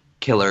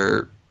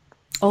killer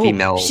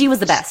female. She was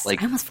the best.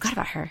 Like, I almost forgot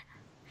about her.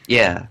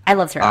 yeah, I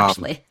loved her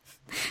actually.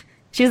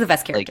 She was the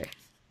best character.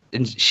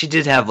 and she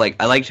did have like,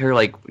 I liked her,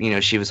 like,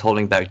 she was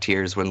holding back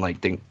tears when like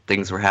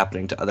things were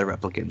happening to other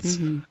replicants.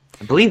 Mm-hmm.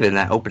 I believe in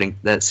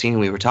that scene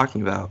we were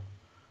talking about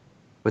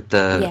with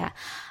the Yeah.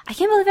 I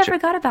can't believe I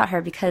forgot about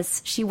her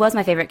because she was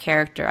my favorite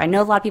character. I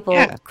know a lot of people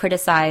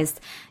criticized,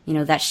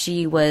 that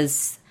she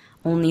was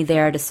only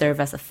there to serve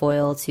as a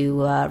foil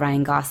to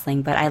Ryan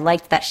Gosling, but I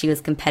liked that she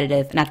was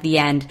competitive. And at the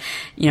end,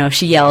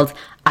 she yelled,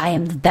 "I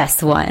am the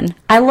best one."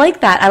 I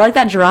like that. I like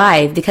that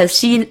drive because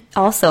she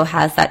also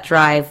has that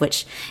drive,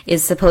 which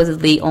is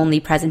supposedly only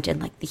present in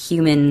like the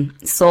human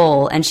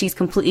soul. And she's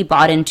completely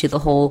bought into the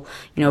whole,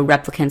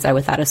 replicants are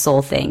without a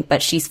soul thing,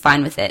 but she's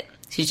fine with it.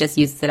 She just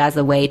uses it as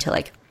a way to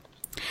like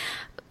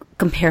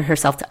compare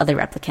herself to other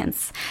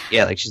replicants.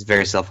 Yeah, like she's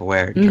very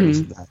self-aware in terms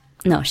of that.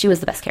 No, she was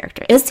the best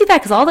character. It was too bad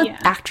because all the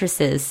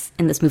actresses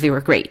in this movie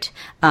were great.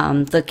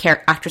 The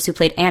actress who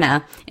played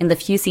Anna, in the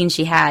few scenes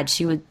she had,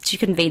 she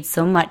conveyed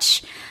so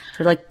much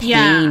sort of like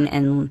pain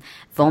and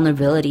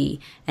vulnerability,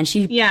 and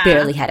she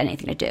barely had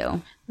anything to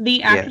do.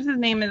 The actress's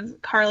name is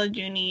Carla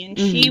Juni, and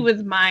she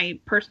was my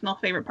personal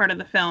favorite part of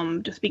the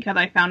film just because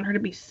I found her to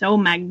be so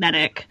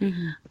magnetic.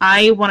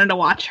 I wanted to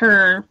watch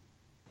her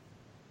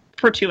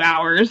for 2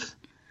 hours.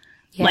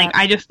 Yeah. Like,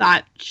 I just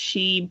thought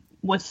she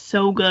was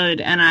so good,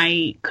 and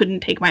I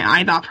couldn't take my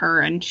eyes off her,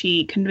 and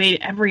she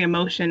conveyed every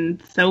emotion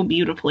so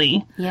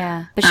beautifully.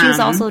 Yeah, but she was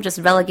also just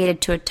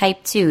relegated to a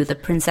type 2, the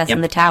princess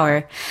in the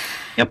tower.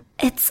 Yep.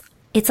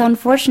 It's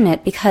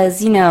unfortunate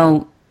because,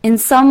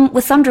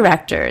 with some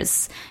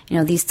directors,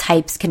 these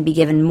types can be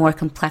given more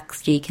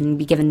complexity, can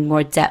be given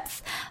more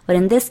depth. But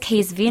in this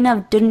case,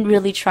 Villeneuve didn't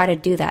really try to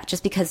do that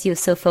just because he was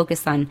so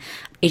focused on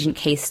Agent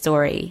K's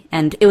story.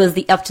 And it was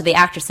up to the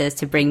actresses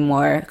to bring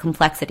more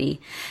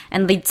complexity.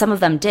 And some of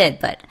them did,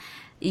 but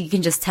you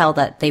can just tell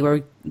that they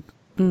were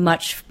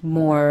much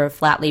more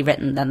flatly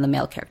written than the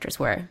male characters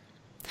were.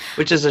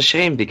 Which is a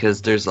shame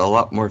because there's a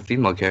lot more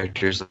female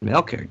characters than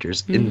male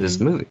characters in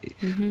this movie.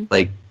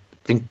 Like, I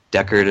think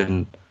Deckard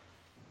and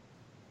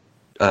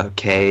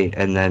Kay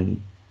and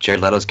then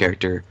Jared Leto's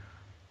character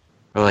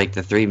are like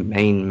the three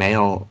main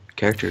male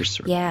characters.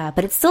 Yeah,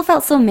 but it still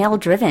felt so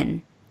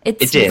male-driven. It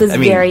did. Was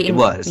it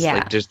was. Yeah.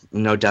 Like, there's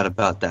no doubt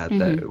about that,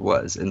 that it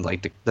was. And,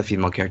 like, the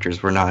female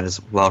characters were not as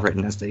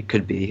well-written as they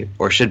could be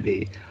or should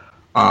be.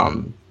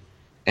 And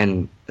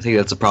I think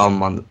that's a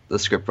problem on the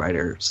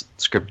screenwriters'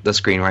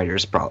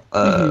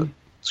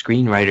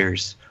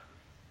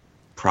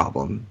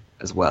 problem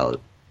as well.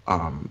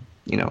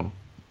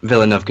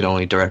 Villeneuve can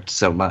only direct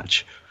so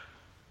much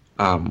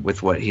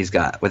with what he's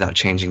got without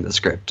changing the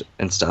script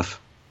and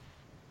stuff,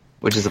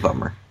 which is a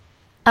bummer.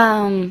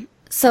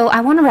 So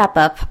I want to wrap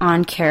up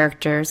on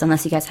characters,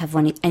 unless you guys have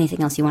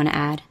anything else you want to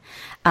add.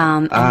 Do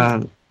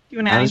you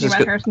want to add anything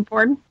about Harrison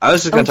Ford? I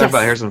was just going to talk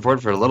about Harrison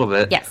Ford for a little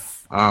bit.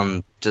 Yes.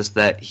 Just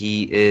that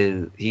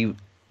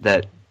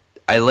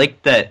I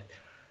like that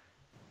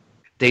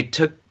they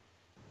took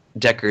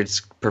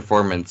Deckard's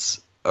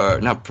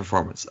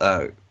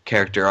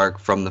character arc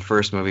from the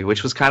first movie,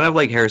 which was kind of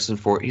like Harrison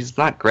Ford. He's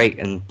not great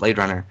in Blade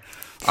Runner.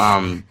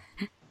 And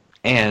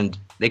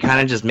they kind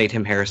of just made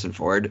him Harrison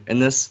Ford in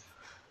this,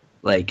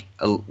 like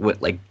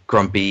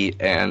grumpy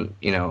and,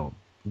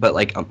 but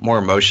like more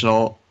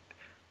emotional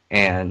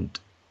and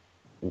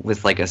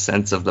with like a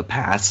sense of the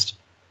past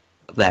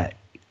that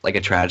like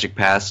a tragic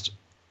past,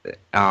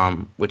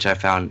 which I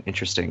found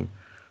interesting.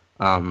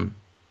 Yeah.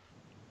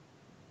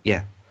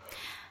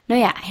 No,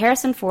 yeah,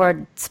 Harrison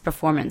Ford's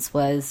performance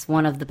was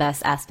one of the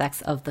best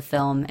aspects of the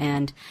film,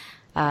 and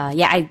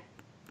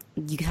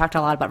you talked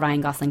a lot about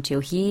Ryan Gosling too.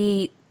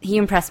 He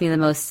impressed me the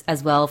most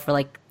as well for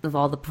like of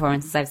all the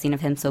performances I've seen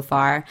of him so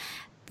far.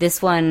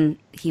 This one,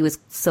 he was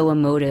so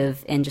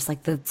emotive in just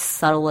like the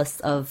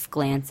subtlest of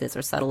glances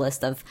or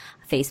subtlest of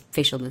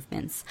facial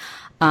movements.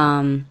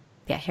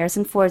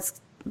 Harrison Ford's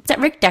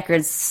Rick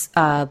Deckard's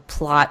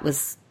plot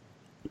was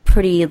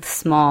pretty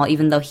small,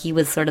 even though he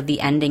was sort of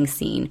the ending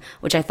scene,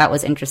 which I thought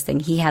was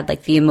interesting. He had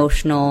like the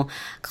emotional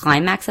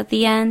climax at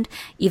the end,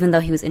 even though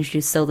he was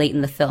introduced so late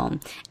in the film.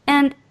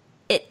 And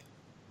it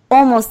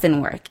almost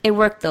didn't work. It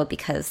worked though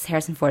because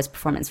Harrison Ford's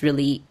performance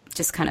really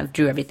just kind of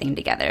drew everything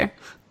together.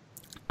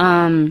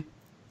 I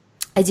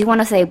do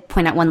want to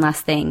point out one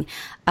last thing.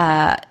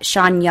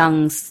 Sean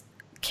Young's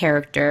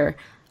character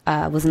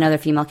was another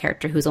female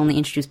character who was only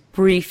introduced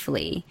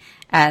briefly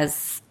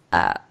as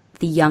the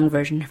young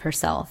version of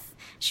herself.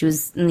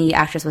 The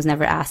actress was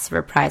never asked to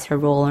reprise her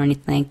role or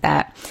anything like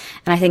that.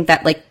 And I think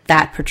that like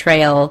that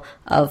portrayal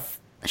of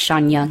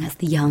Sean Young as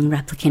the young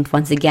replicant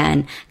once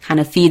again kind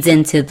of feeds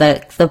into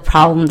the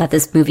problem that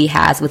this movie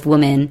has with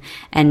women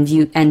and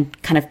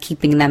kind of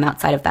keeping them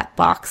outside of that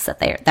box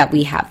that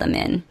we have them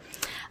in,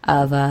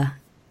 of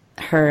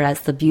her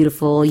as the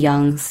beautiful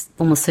young,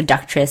 almost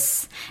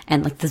seductress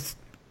and like this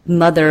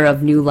mother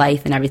of new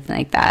life and everything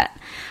like that.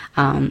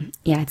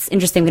 It's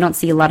interesting. We don't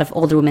see a lot of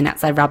older women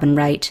outside Robin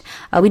Wright.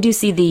 We do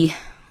see the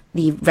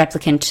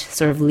replicant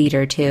sort of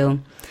leader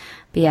too.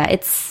 But yeah,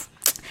 it's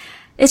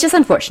just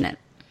unfortunate.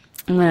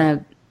 I'm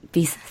gonna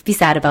be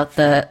sad about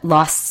the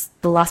lost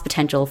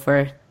potential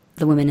for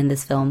the women in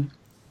this film.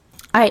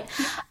 All right,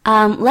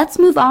 let's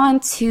move on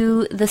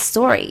to the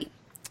story.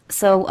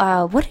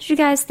 So, what did you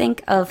guys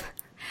think of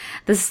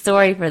the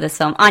story for this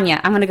film?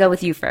 Anya, I'm gonna go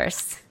with you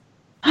first.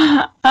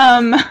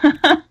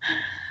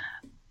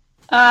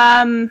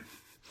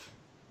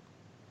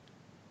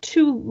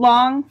 Too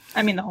long.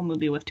 I mean, the whole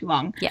movie was too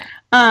long. Yeah.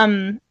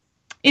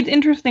 It's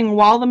interesting.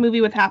 While the movie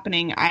was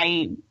happening,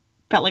 I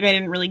felt like I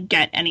didn't really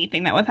get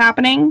anything that was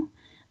happening.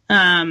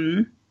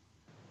 And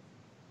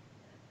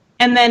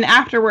then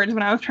afterwards,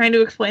 when I was trying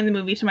to explain the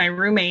movie to my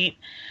roommate,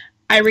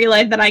 I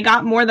realized that I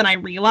got more than I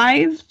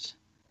realized.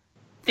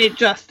 It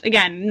just,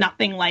 again,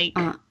 nothing like...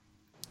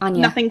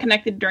 Anya, nothing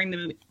connected during the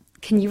movie.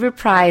 Can you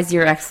reprise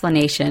your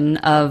explanation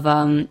of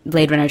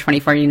Blade Runner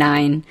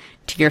 2049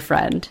 to your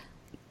friend?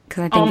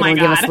 Because I think it'll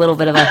give us a little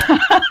bit of a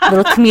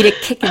little comedic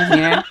kick in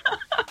here.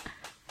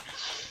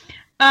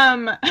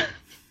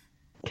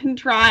 Can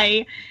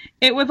try.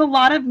 It was a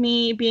lot of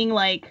me being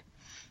like,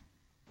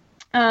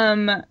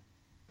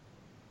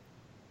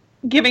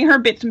 giving her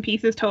bits and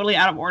pieces totally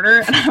out of order.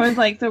 And I was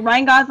like, so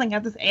Ryan Gosling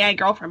has this AI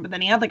girlfriend, but then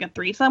he has like a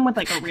threesome with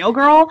like a real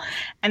girl.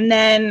 And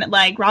then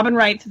like Robin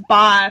Wright's his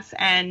boss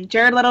and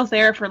Jared Leto's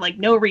there for like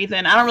no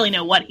reason. I don't really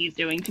know what he's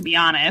doing, to be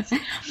honest.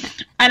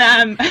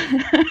 And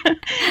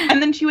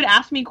and then she would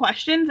ask me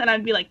questions and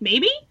I'd be like,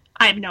 maybe?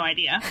 I have no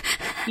idea.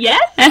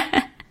 Yes?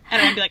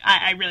 And I'd be like,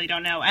 I really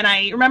don't know. And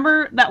I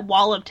remember that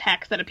wall of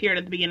text that appeared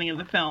at the beginning of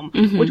the film,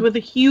 which was a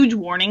huge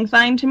warning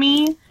sign to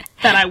me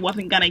that I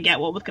wasn't going to get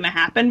what was going to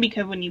happen,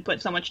 because when you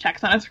put so much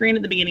text on a screen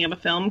at the beginning of a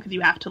film, because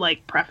you have to,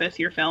 like, preface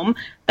your film,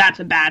 that's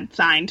a bad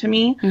sign to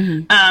me.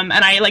 And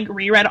I, like,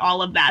 reread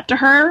all of that to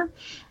her.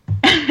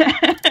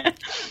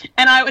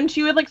 And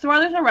she was like, so are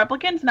there some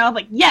replicants? And I was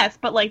like, yes,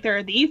 but, like, there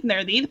are these and there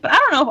are these, but I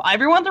don't know if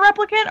everyone's a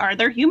replicant. Are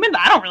there humans?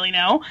 I don't really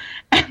know.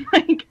 And,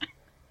 like...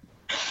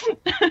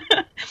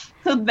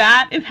 So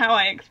that is how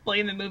I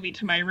explained the movie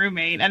to my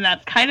roommate, and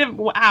that's kind of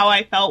how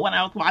I felt when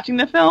I was watching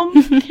the film.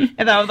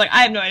 And I was like,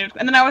 I have no idea.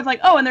 And then I was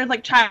like, oh, and there's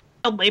like child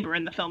labor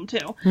in the film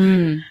too.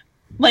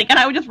 Like, and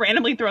I would just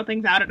randomly throw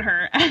things out at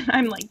her, and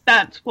I'm like,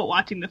 that's what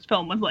watching this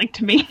film was like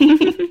to me.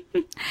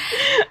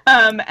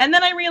 And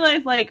then I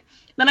realized, like,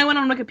 then I went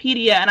on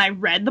Wikipedia and I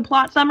read the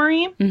plot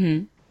summary,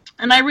 and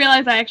I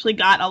realized I actually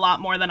got a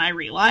lot more than I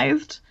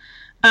realized.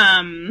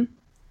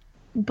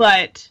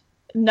 But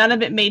none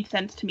of it made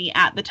sense to me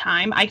at the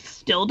time. I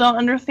still don't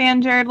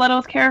understand Jared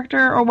Leto's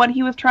character or what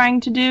he was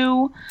trying to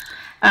do.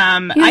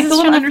 I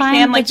still don't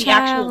understand, like, the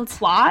actual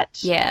plot.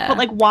 Yeah. But,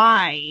 like,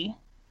 why?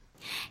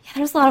 Yeah,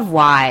 there's a lot of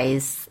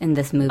whys in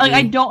this movie. Like,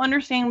 I don't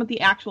understand what the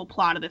actual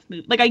plot of this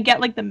movie... Like, I get,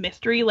 like, the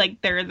mystery, like,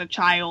 there is a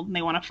child and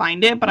they want to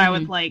find it, but I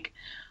was like,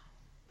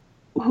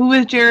 who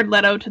is Jared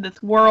Leto to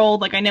this world?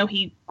 Like, I know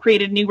he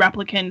created new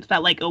replicants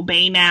that, like,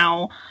 obey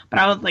now, but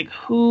I was like,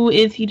 who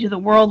is he to the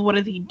world? What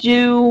does he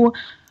do?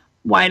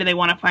 Why do they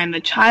want to find the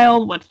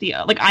child? What's the...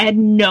 Like, I had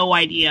no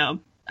idea.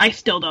 I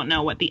still don't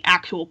know what the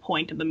actual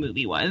point of the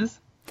movie was.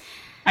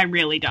 I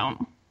really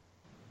don't.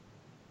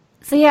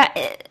 So,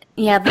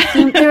 the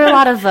theme, there were a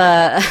lot of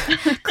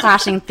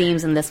clashing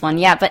themes in this one.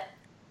 Yeah, but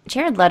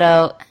Jared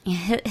Leto,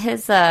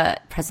 his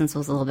presence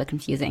was a little bit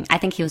confusing. I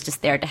think he was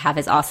just there to have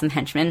his awesome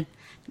henchmen,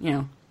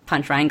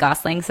 punch Ryan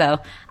Gosling, so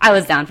I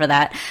was down for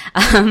that.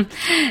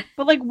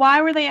 But like,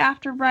 why were they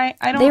after Ryan?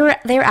 They were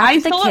after I the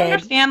still kid. don't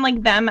understand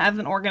like them as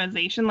an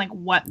organization, like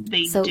what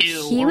they So do.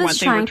 he or was what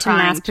they were trying to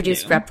mass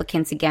produce do.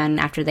 replicants again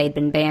after they'd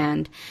been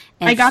banned,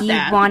 and I got he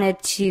that.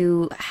 wanted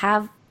to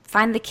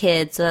find the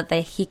kid so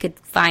that he could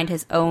find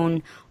his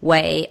own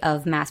way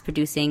of mass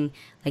producing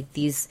like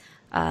these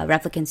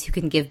replicants who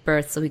can give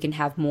birth, so we can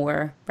have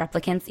more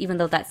replicants. Even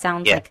though that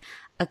sounds like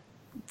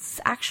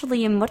it's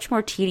actually a much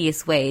more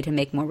tedious way to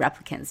make more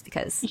replicants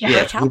because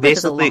childbirth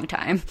is a long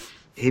time.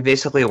 He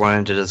basically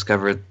wanted to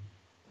discover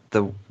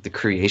the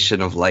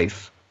creation of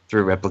life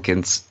through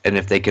replicants and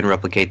if they can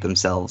replicate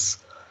themselves.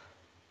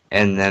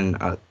 And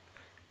then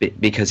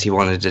because he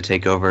wanted to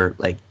take over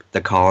like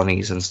the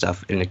colonies and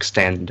stuff and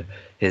extend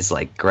his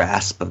like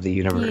grasp of the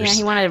universe. Yeah,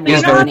 he wanted He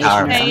was world very domination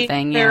or powerful.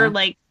 something. There Yeah. are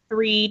like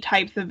 3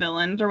 types of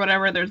villains or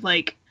whatever. There's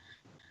like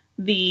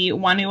the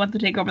one who wants to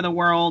take over the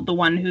world, the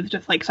one who's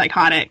just like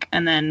psychotic,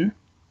 and then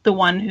the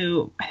one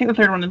who, I think the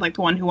third one is like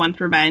the one who wants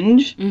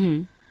revenge.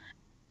 Mm-hmm.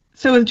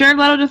 So is Jared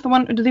Leto just the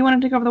one, does he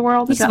want to take over the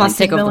world? He Is just that, wants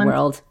to like, take his over the villain?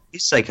 world.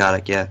 He's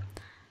psychotic, yeah.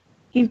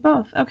 He's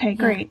both. Okay,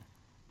 great.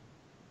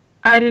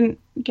 I didn't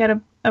get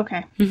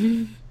okay.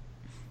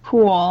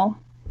 Cool.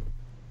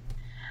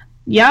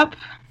 Yep.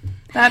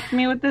 That's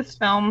me with this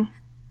film.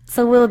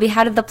 So Willoughby,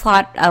 how did the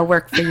plot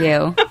work for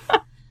you?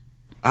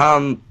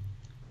 I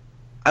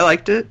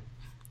liked it.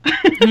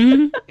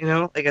 You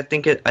know, like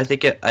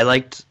I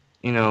liked,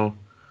 you know,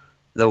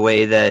 the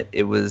way that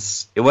it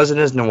wasn't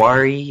as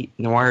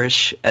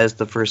noirish as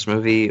the first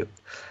movie,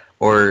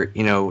 or,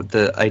 you know,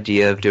 the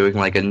idea of doing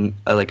like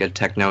a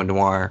techno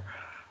noir.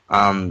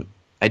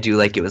 I do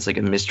like it was like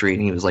a mystery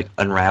and he was like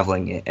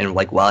unraveling it, and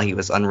like while he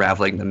was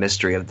unraveling the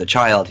mystery of the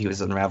child, he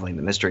was unraveling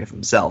the mystery of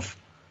himself,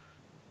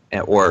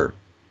 or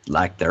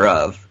lack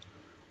thereof.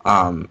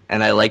 And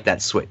I like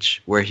that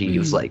switch where he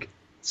was like,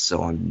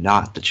 so I'm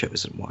not the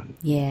chosen one.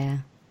 Yeah.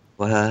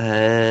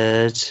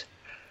 What?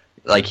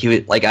 Like he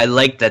would, like I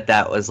liked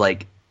that was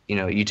like, you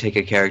know, you take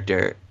a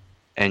character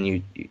and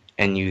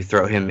you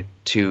throw him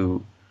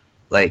to,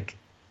 like,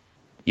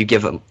 you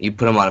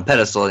put him on a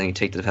pedestal and you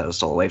take the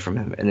pedestal away from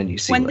him, and then you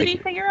see When like, did he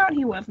figure out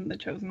he wasn't the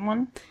chosen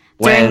one?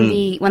 When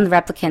the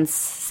replicants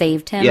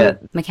saved him,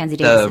 Mackenzie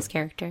Davis's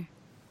character.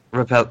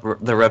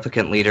 the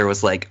replicant leader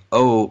was like,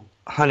 "Oh,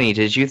 honey,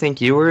 did you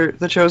think you were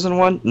the chosen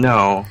one?"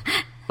 No.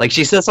 Like,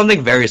 she said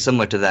something very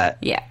similar to that.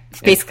 Yeah,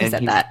 she basically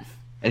said that.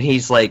 And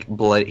he's like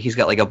he's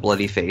got like a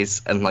bloody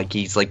face and like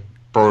he's like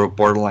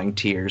borderline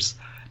tears,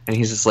 and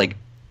he's just like,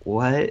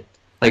 "What?"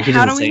 Like, he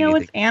How doesn't do we say know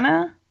anything. it's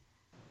Anna?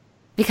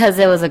 Because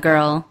it was a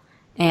girl,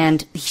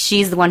 and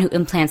she's the one who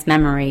implants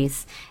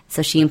memories,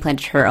 so she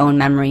implanted her own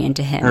memory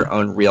into him. Her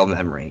own real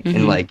memory,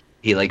 and like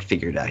he like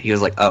figured out. He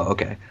was like, "Oh,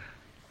 okay."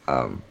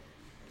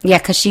 Yeah,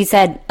 because she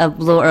said a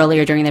little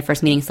earlier during their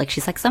first meetings, like,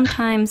 she's like,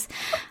 sometimes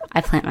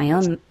I plant my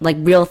own, like,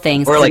 real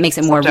things, Or, because like, it makes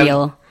it more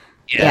real.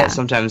 Yeah,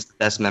 sometimes the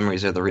best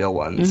memories are the real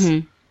ones.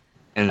 And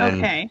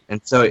then,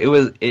 and so it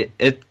was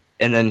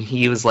and then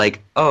he was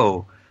like,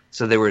 "Oh,"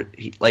 so they were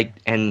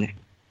and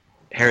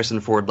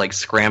Harrison Ford like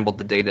scrambled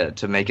the data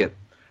to make it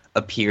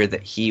appear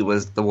that he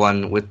was the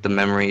one with the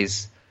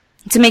memories.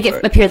 To make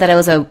it appear that it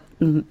was a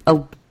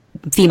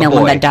female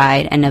one that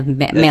died and a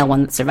male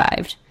one that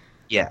survived.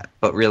 Yeah,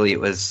 but really it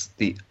was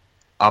the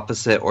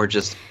opposite, or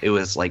just it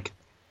was like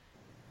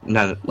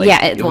none. Like,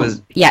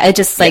 it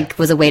just like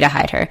was a way to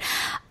hide her.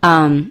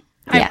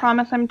 I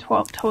promise I'm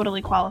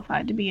totally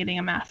qualified to be eating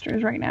a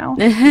master's right now.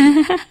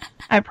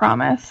 I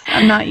promise.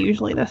 I'm not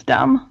usually this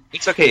dumb.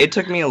 It's okay. It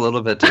took me a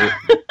little bit to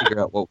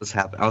figure out what was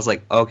happening. I was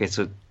like, okay,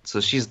 so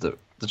she's the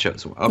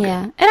chosen one. Okay.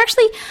 Yeah, and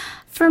actually,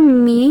 for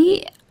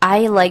me,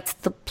 I liked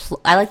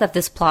I like that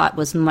this plot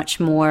was much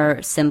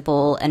more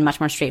simple and much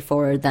more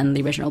straightforward than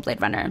the original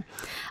Blade Runner.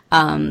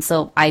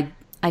 So I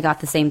got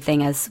the same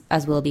thing as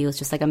Willoughby. It was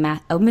just like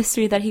a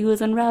mystery that he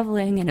was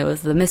unraveling, and it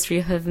was the mystery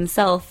of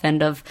himself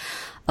and of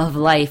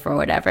life or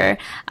whatever.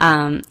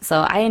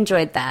 So I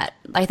enjoyed that.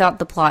 I thought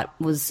the plot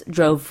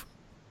drove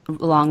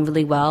along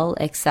really well,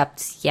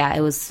 except,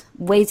 it was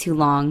way too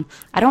long.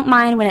 I don't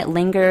mind when it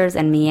lingers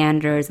and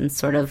meanders and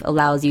sort of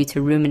allows you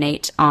to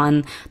ruminate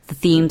on the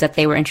themes that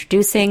they were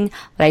introducing,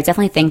 but I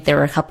definitely think there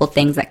were a couple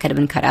things that could have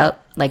been cut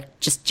out,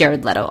 like just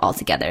Jared Leto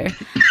altogether.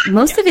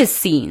 Most of his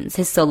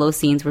solo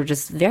scenes, were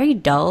just very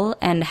dull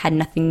and had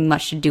nothing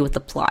much to do with the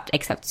plot,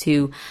 except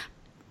to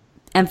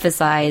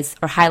emphasize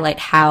or highlight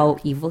how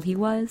evil he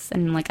was.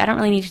 And, like, I don't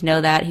really need to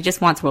know that. He just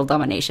wants world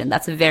domination.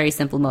 That's a very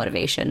simple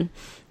motivation.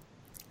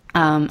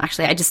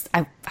 Actually,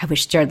 I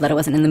wish Jared Leto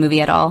wasn't in the movie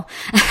at all.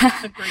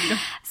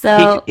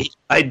 So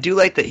I do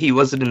like that he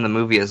wasn't in the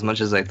movie as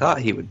much as I thought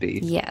he would be.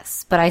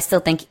 Yes, but I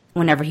still think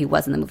whenever he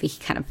was in the movie, he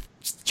kind of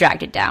just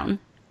dragged it down.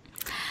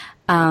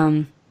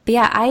 But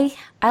yeah,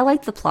 I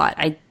liked the plot.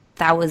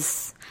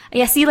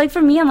 See, like,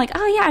 for me, I'm like,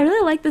 oh yeah, I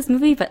really like this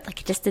movie, but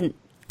like, it just didn't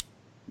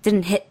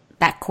hit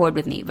that chord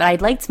with me. But I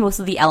liked most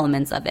of the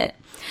elements of it.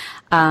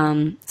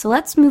 So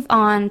let's move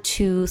on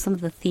to some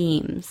of the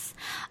themes.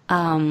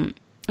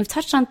 We've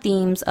touched on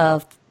themes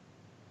of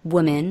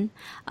women.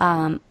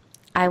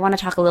 I want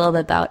to talk a little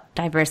bit about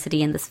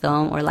diversity in this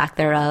film, or lack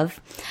thereof.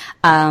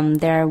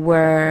 There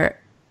were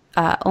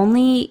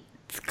only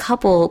a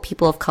couple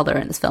people of color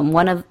in this film,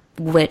 one of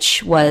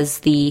which was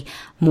the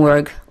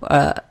morgue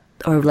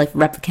or like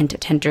replicant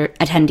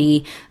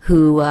attendee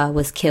who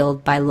was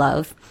killed by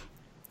Love.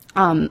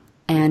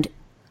 And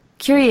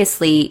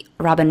curiously,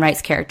 Robin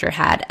Wright's character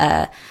had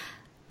a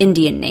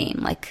Indian name,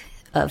 like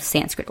of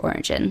Sanskrit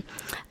origin.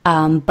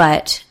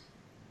 But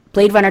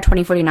Blade Runner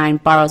 2049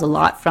 borrows a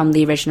lot from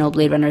the original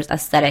Blade Runner's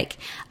aesthetic,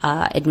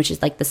 which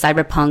is like the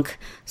cyberpunk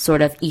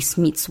sort of East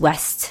meets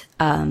West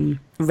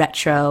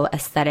retro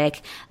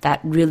aesthetic that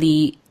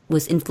really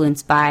was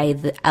influenced by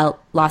the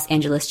Los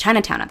Angeles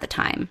Chinatown at the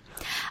time.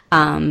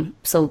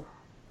 So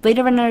Blade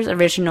Runner's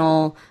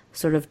original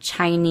sort of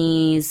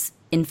Chinese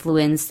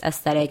influenced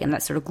aesthetic and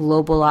that sort of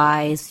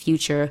globalized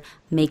future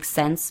makes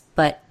sense,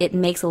 but it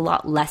makes a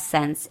lot less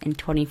sense in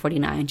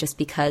 2049 just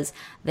because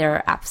there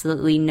are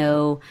absolutely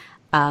no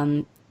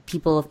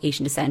people of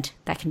Asian descent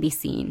that can be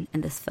seen in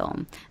this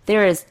film.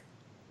 There is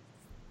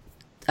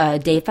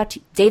Dave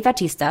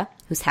Bautista,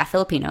 who's half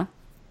Filipino,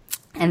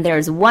 and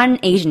there's one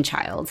Asian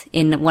child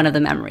in one of the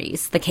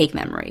memories, the cake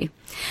memory.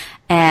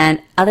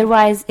 And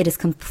otherwise, it is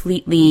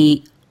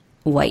completely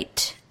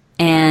white.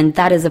 And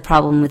that is a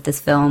problem with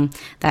this film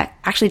that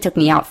actually took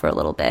me out for a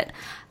little bit.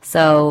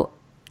 So,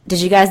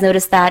 did you guys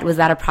notice that? Was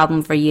that a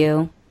problem for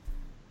you?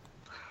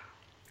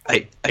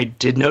 I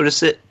did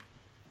notice it,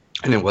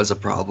 and it was a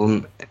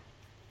problem.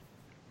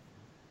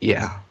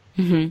 Yeah.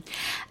 Mm-hmm.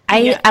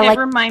 It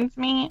reminds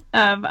me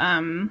of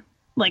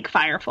like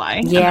Firefly.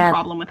 And the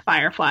problem with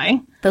Firefly.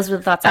 Those were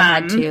the thoughts I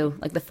had too,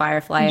 like the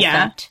Firefly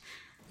effect.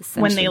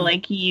 When they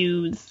like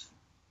use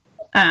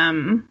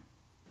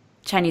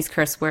Chinese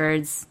curse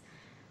words.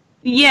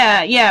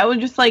 Yeah, it was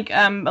just like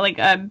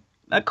a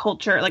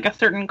culture, like a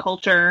certain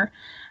culture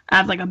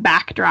as like a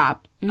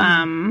backdrop,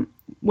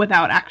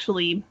 without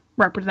actually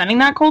representing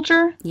that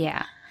culture.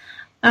 Yeah.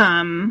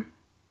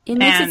 It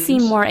makes it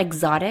seem more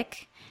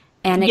exotic,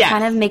 and it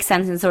kind of makes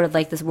sense in sort of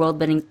like this world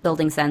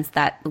building sense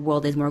that the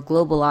world is more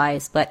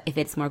globalized. But if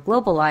it's more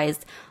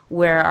globalized,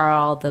 where are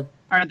all the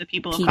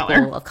people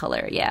of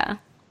color? Yeah.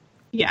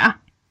 Yeah.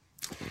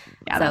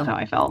 Yeah, that's how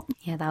I felt.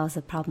 Yeah, that was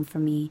a problem for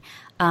me.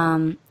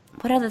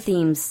 What other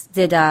themes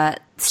did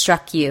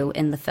struck you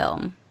in the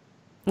film,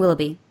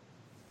 Willoughby?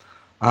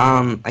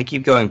 I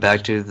keep going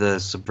back to the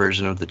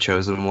subversion of the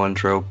chosen one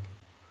trope.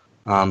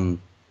 That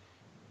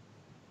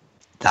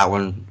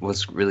one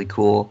was really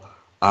cool.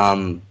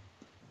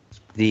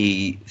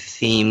 The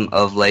theme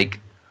of like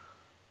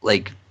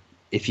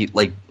if you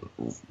like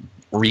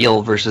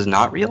real versus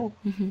not real.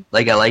 Mm-hmm.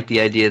 Like I like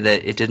the idea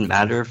that it didn't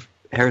matter if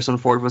Harrison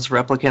Ford was a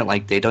replicant.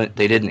 Like they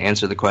didn't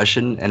answer the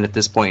question, and at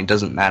this point it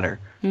doesn't matter.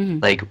 Mm-hmm.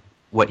 Like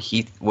what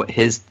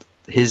his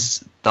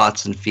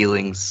thoughts and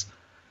feelings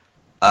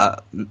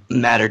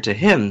matter to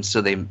him,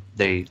 so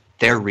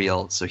they're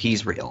real, so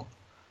he's real,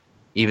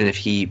 even if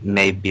he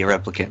may be a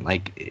replicant.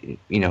 Like,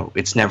 you know,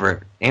 it's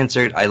never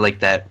answered. I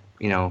like that.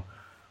 You know,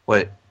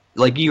 what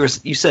like you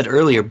said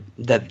earlier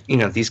that, you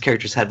know, these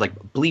characters had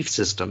like belief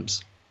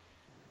systems,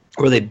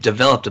 or they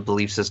developed a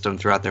belief system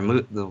throughout their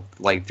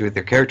through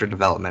their character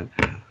development.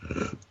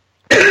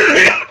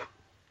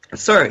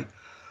 Sorry,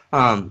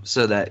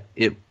 so that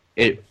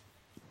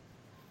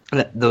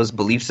that those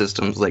belief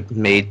systems like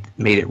made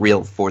it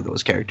real for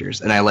those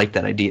characters. And I like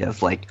that idea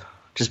of like,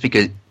 just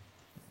because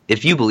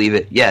if you believe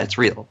it, yeah, it's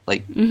real.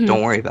 Like,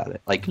 don't worry about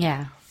it. Like,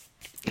 yeah,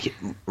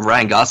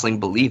 Ryan Gosling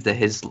believed that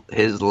his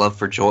love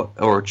for Joy,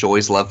 or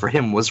Joy's love for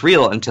him, was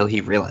real until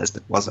he realized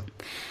it wasn't.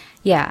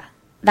 Yeah.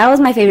 That was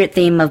my favorite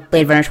theme of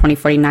Blade Runner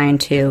 2049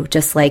 too.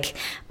 Just like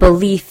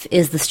belief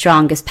is the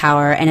strongest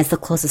power, and it's the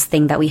closest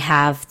thing that we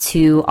have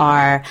to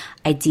our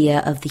idea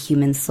of the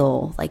human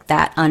soul. Like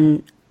that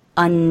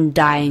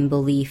undying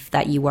belief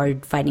that you are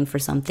fighting for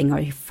something, or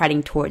you're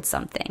fighting towards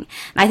something. And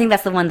I think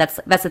that's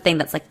the thing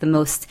that's like the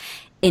most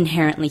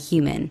inherently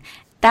human.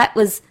 That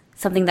was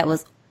something that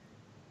was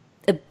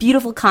a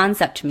beautiful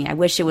concept to me. I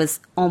wish it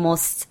was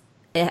almost,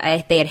 they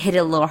had hit it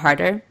a little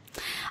harder.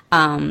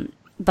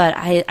 But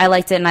I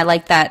liked it, and I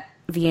liked that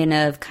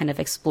Villeneuve kind of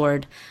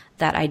explored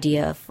that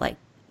idea of like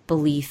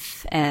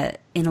belief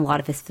in a lot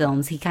of his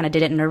films. He kind of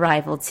did it in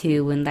Arrival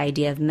too, and the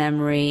idea of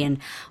memory and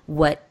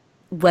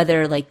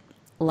whether like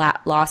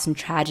loss and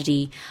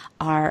tragedy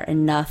are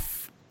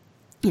enough,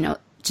 you know,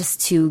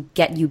 just to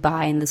get you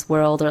by in this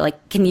world, or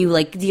like can you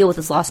like deal with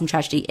this loss and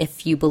tragedy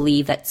if you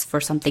believe that's for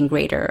something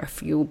greater,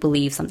 if you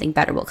believe something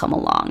better will come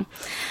along.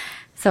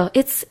 So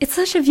it's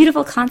such a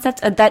beautiful concept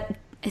that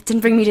it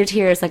didn't bring me to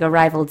tears like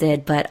Arrival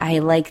did, but I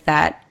like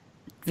that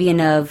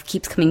Villeneuve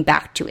keeps coming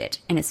back to it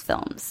in his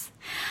films.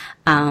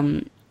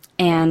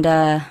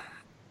 The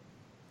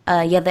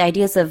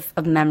ideas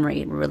of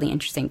memory were really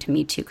interesting to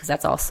me too, because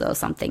that's also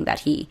something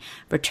that he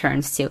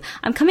returns to.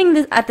 I'm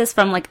coming at this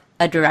from like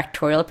a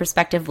directorial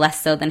perspective,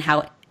 less so than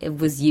how it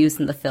was used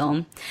in the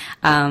film.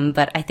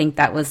 But I think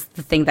that was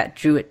the thing that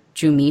drew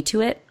me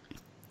to it.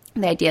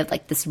 The idea of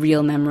like this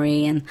real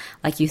memory, and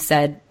like you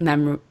said,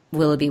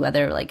 Willoughby,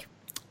 whether like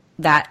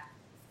that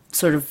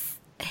sort of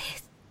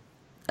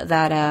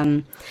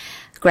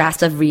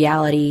grasp of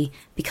reality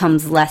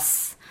becomes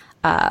less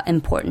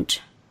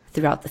important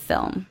throughout the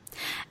film.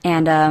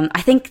 And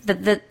I think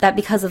that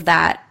because of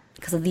that,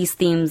 because of these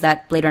themes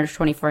that Blade Runner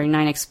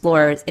 2049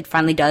 explores, it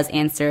finally does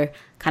answer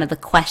kind of the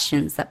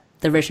questions that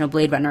the original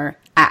Blade Runner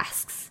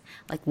asks,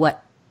 like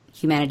what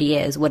humanity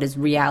is, what is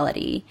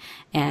reality,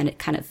 and it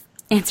kind of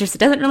answers it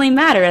doesn't really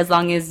matter as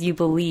long as you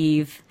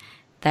believe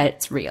that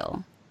it's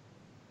real.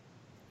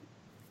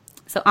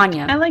 So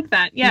Anya. I like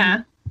that,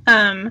 yeah.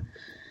 Mm-hmm.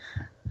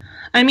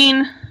 I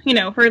mean,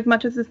 for as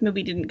much as this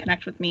movie didn't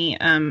connect with me,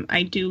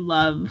 I do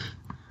love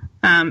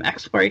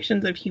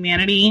explorations of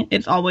humanity.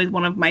 It's always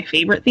one of my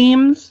favorite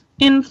themes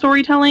in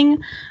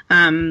storytelling,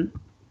 and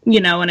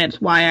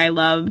it's why I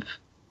love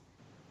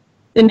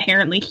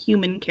inherently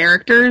human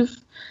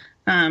characters.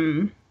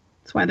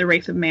 That's why the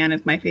race of man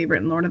is my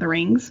favorite in Lord of the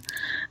Rings.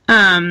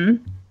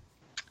 And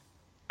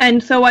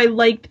so I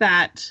liked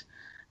that,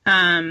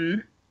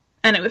 and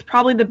it was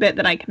probably the bit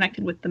that I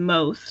connected with the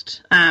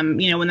most,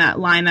 when that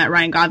line that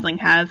Ryan Gosling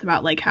has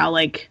about, like, how,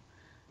 like,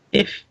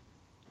 if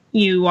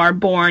you are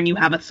born, you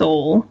have a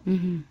soul,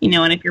 and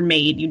if you're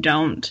made, you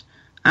don't.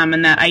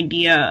 And that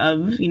idea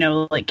of,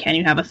 like, can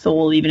you have a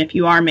soul even if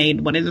you are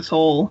made? What is a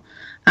soul?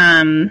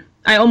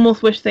 I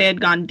almost wish they had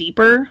gone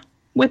deeper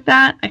with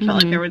that. I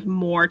felt like there was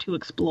more to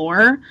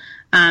explore.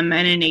 And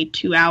in a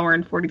 2-hour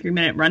and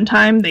 43-minute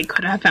runtime, they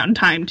could have found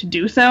time to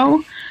do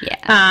so.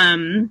 Yeah.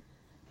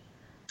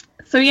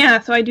 So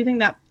I do think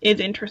that is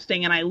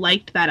interesting, and I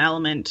liked that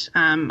element.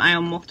 I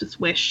almost just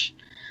wish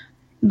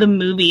the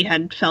movie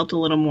had felt a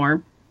little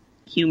more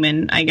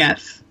human, I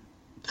guess,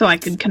 so I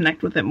could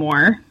connect with it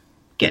more,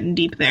 getting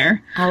deep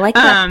there. I like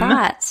that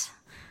thought.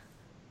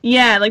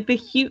 Yeah, like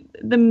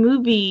the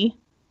movie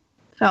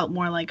felt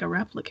more like a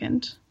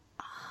replicant.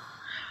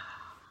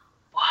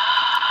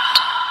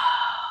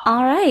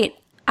 All right.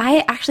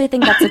 I actually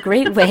think that's a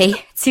great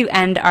way to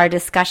end our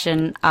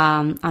discussion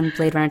on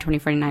Blade Runner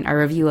 2049, our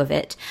review of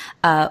it.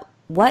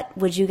 What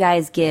would you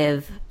guys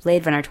give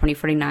Blade Runner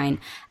 2049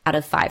 out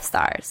of 5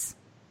 stars?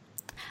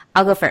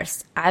 I'll go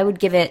first. I would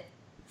give it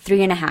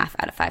 3.5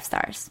 out of 5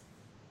 stars.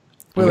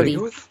 Willoughby?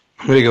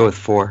 I'm going to go with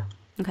 4.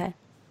 Okay.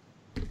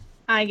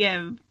 I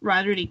give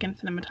Roger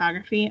Deakins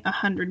cinematography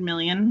 100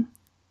 million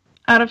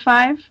out of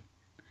 5.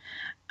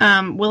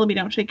 Willoughby,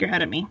 don't shake your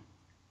head at me.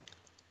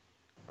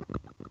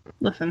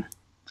 Listen,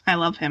 I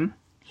love him.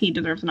 He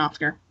deserves an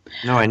Oscar.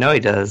 No, I know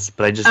he does,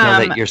 but I just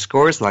know that your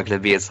score is not going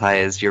to be as high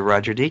as your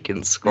Roger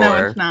Deakins score.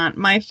 No, it's not.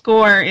 My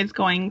score is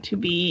going to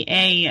be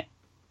a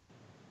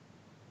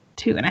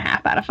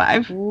 2.5 out of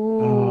 5.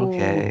 Ooh.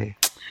 Okay.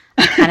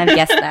 I kind of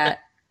guessed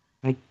that.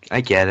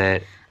 I get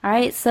it. All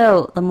right,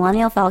 so the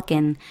Millennial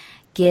Falcon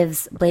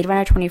gives Blade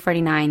Runner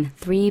 2049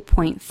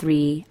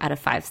 3.3 out of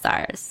 5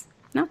 stars.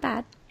 Not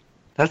bad.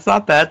 That's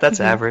not bad. That's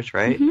average,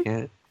 right?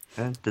 Yeah,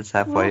 that's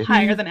halfway. Well,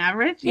 higher than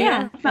average.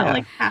 Yeah. It's not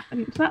like half.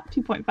 It's not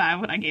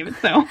 2.5 when I gave it.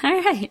 So. All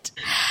right.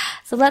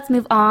 So let's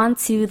move on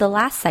to the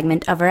last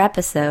segment of our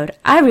episode.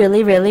 I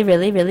really, really,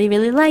 really, really,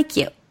 really like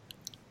you.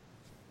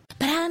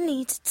 But I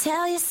need to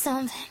tell you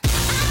something.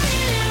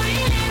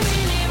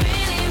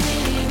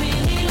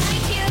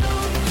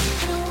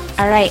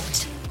 All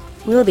right.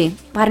 Willoughby,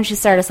 why don't you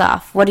start us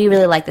off? What do you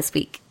really like this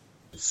week?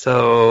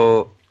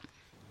 So,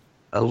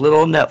 a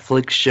little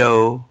Netflix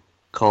show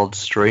called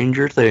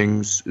Stranger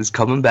Things is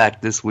coming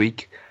back this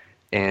week.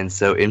 And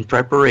so in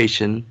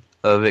preparation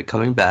of it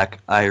coming back,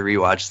 I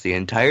rewatched the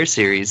entire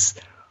series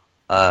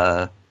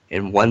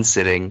in one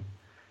sitting.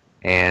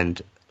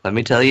 And let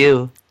me tell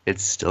you,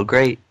 it's still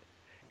great.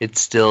 It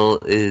still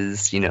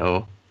is,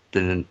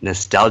 the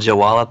nostalgia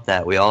wallop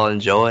that we all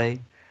enjoy.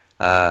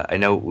 I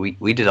know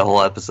we did a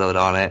whole episode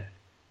on it,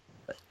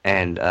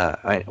 and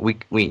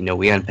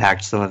we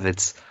unpacked some of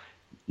its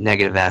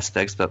negative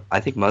aspects, but I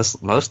think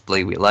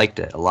mostly we liked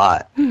it a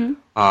lot.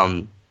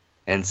 Mm-hmm.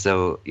 And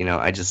so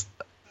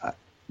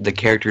the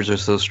characters are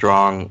so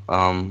strong.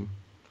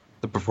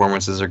 The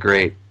performances are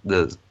great.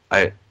 This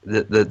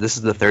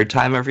is the third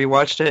time I've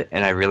rewatched it,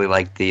 and I really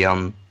like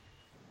I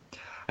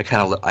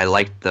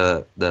liked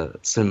the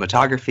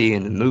cinematography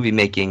and the movie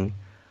making.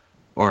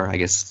 Or I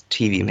guess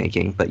TV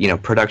making, but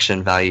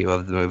production value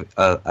of the movie.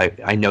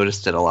 I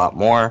noticed it a lot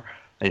more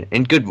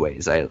in good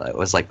ways. I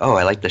was like, oh,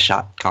 I like the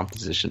shot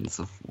compositions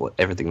of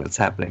everything that's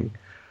happening,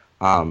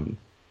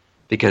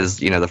 because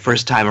the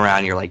first time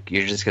around you're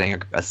just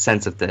getting a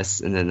sense of this,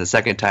 and then the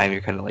second time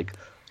you're kind of like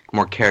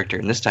more character,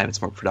 and this time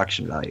it's more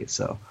production value.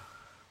 So,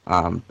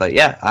 but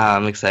yeah,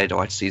 I'm excited to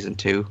watch season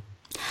 2.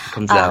 It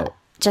comes out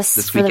just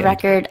this for weekend. the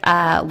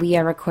record. We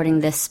are recording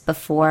this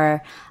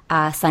before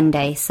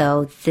Sunday,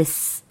 so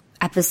this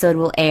episode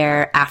will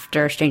air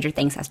after Stranger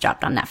Things has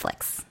dropped on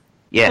Netflix.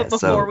 Yeah, but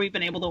before we've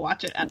been able to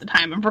watch it at the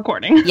time of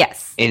recording.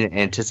 Yes. In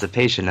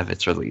anticipation of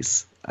its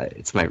release,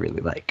 it's my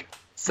really like.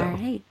 So. All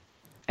right.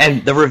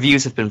 And the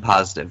reviews have been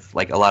positive.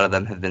 Like, a lot of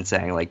them have been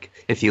saying, like,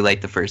 if you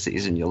like the first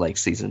season, you'll like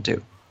season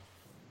 2.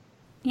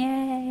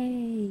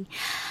 Yay.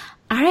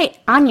 All right,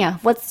 Anya,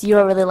 what's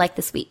your really like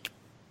this week?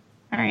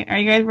 All right, are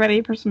you guys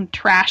ready for some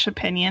trash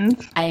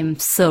opinions? I am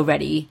so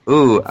ready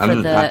Ooh, for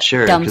I'm the not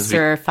sure.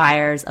 dumpster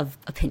fires of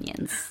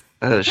opinions.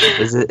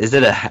 Is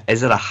it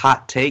a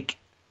hot take?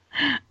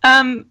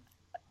 I don't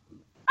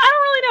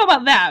really know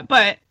about that,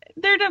 but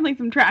there are definitely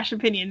some trash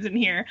opinions in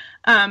here.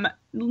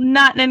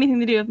 Not anything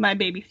to do with my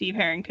baby Steve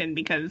Harrington,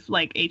 because,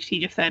 like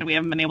HT just said, we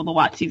haven't been able to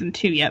watch season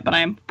 2 yet, but I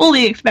am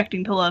fully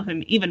expecting to love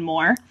him even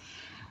more.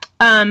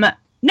 So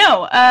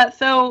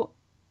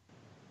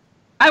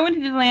I went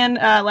to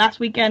Disneyland last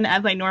weekend,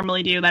 as I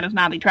normally do. That is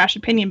not a trash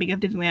opinion, because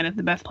Disneyland is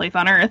the best place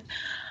on earth.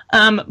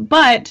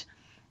 But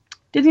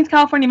Disney's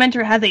California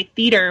Adventure has a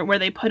theater where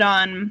they put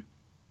on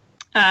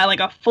like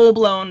a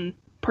full-blown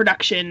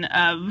production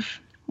of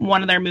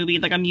one of their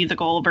movies, like a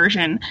musical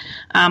version.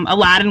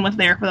 Aladdin was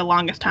there for the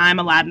longest time.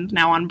 Aladdin's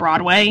now on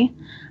Broadway.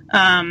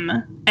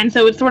 And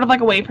so it's sort of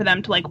like a way for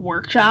them to like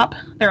workshop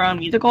their own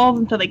musicals.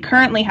 And so they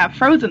currently have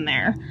Frozen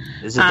there.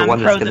 Is it the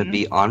one that's going to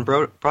be on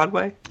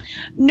Broadway?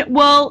 No,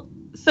 well,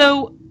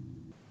 so,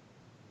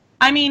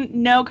 I mean,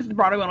 no, because the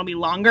Broadway one will be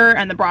longer,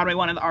 and the Broadway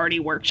one is already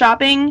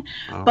workshopping.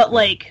 Okay. But,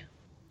 like,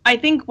 I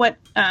think what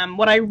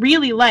I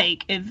really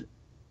like is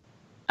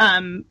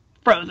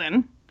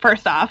Frozen,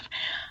 first off.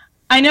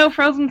 I know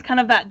Frozen's kind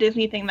of that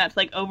Disney thing that's,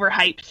 like,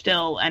 overhyped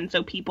still, and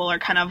so people are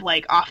kind of,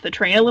 like, off the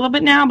train a little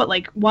bit now, but,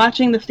 like,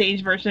 watching the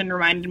stage version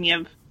reminded me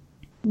of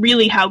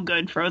really how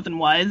good Frozen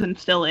was and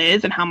still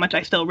is, and how much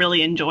I still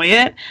really enjoy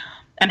it,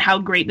 and how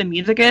great the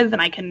music is,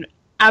 and I can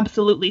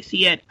absolutely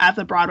see it as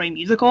a Broadway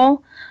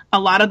musical. A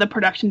lot of the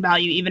production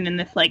value, even in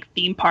this, like,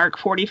 theme park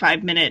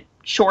 45-minute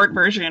short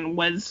version,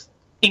 was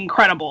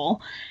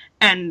incredible,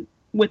 and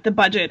with the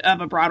budget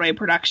of a Broadway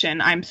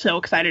production, I'm so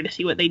excited to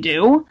see what they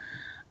do.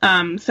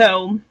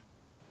 So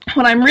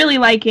what I'm really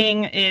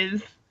liking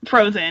is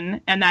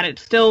Frozen, and that it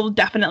still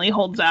definitely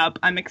holds up.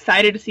 I'm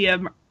excited to see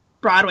a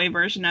Broadway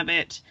version of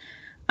it,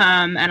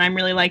 and I'm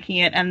really liking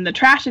it. And the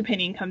trash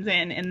opinion comes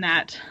in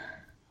that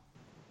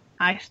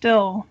I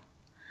still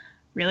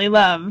really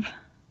love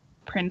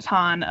Prince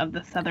Han of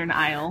the Southern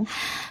Isles.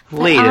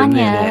 Wait a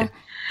minute.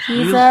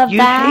 He's a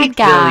bad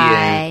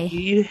guy.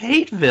 You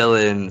hate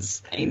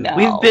villains. I know.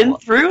 We've been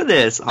through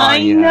this,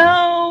 Anya. I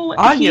know.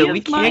 Anya,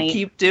 we can't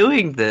keep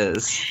doing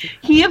this.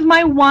 He is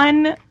my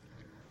one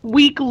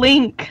weak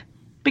link.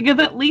 Because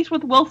at least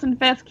with Wilson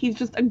Fisk, he's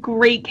just a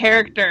great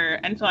character,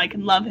 and so I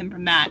can love him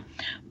from that.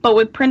 But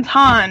with Prince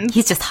Hans,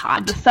 he's just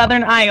hot. The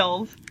Southern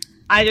Isles,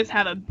 I just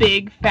have a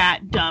big,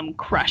 fat, dumb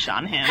crush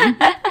on him.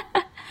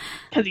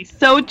 Because he's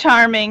so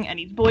charming, and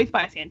he's voiced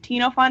by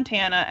Santino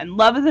Fontana, and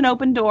Love is an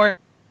Open Door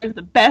is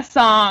the best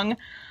song.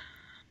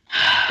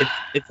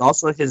 It's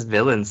also his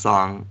villain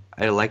song.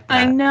 I like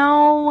that. I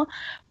know.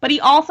 But he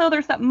also,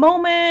 there's that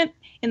moment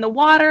in the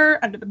water,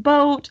 under the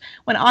boat,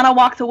 when Anna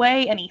walks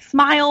away, and he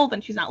smiles,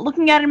 and she's not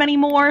looking at him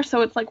anymore, so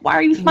it's like, why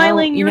are you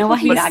smiling? You know why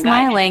he's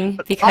smiling?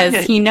 Because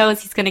he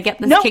knows he's going to get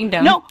this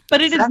kingdom. No,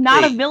 but it is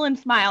not a villain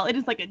smile. It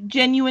is like a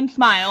genuine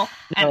smile,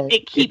 and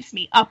it keeps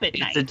me up at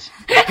night.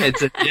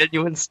 It's a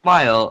genuine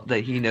smile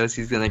that he knows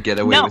he's going to get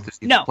away with this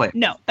play.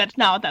 No, that's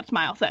not what that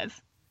smile says.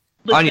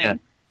 Listen.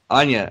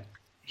 Anya,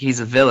 he's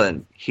a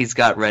villain. He's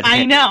got red hair.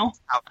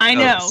 I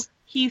know.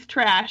 He's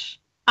trash.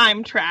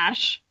 I'm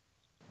trash.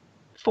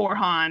 For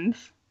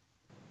Hans.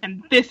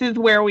 And this is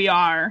where we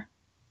are.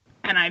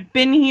 And I've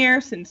been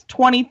here since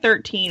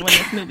 2013 when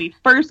this movie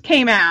first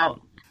came out.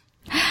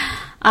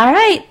 All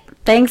right.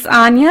 Thanks,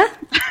 Anya.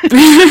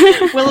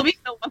 Willoughby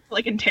still wants to,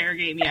 like,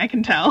 interrogate me, I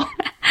can tell.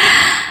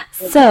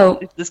 So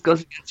this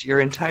goes against your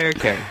entire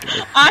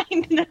character. I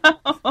know.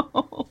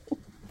 All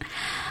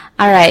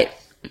right.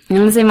 I'm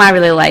going to say my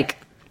really like.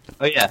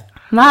 Oh, yeah.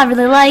 My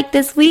really like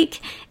this week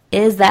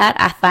is that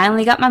I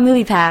finally got my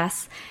movie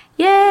pass.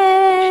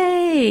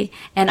 Yay!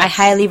 And I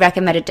highly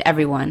recommend it to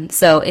everyone.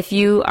 So if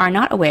you are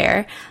not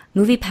aware,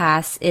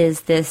 MoviePass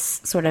is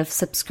this sort of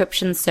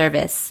subscription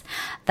service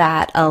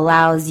that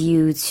allows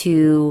you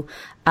to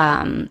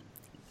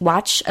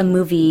watch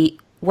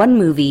one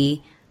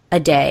movie a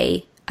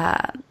day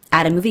at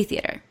a movie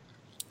theater.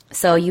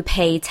 So you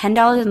pay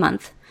 $10 a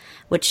month,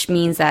 which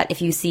means that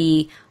if you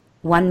see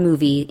one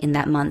movie in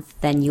that month,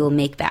 then you'll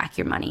make back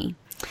your money.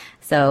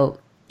 So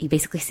you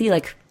basically see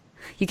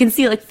you can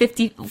see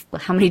 50,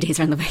 how many days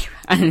are in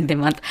the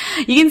month?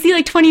 You can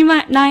see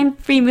 29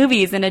 free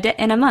movies in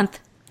a month.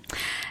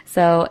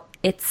 So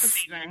it's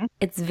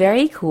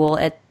very cool.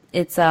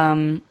 It's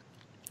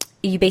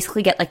you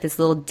basically get this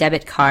little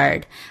debit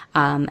card,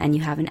 and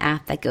you have an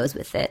app that goes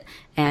with it.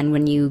 And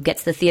when you get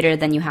to the theater,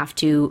 then you have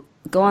to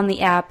go on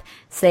the app,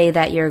 say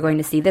that you're going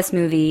to see this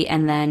movie,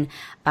 and then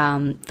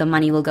the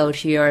money will go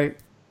to your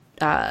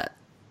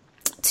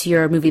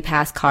movie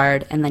pass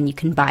card, and then you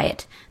can buy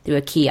it through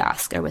a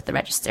kiosk or with the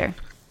register.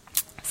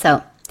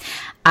 So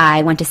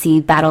I went to see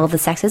Battle of the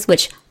Sexes,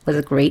 which was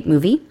a great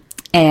movie,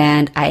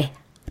 and I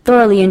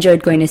thoroughly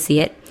enjoyed going to see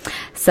it.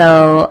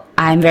 So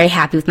I'm very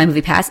happy with my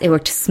movie pass. It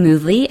worked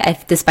smoothly,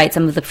 despite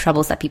some of the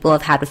troubles that people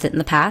have had with it in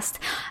the past.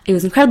 It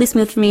was incredibly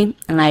smooth for me,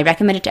 and I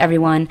recommend it to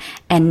everyone.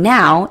 And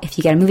now, if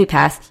you get a movie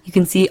pass, you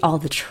can see all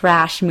the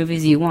trash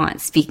movies you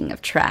want. Speaking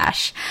of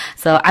trash,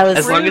 so I was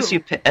as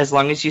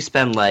long as you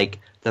spend like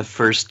the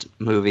first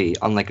movie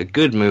on like a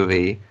good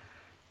movie,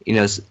 you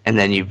know, and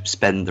then you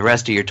spend the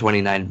rest of your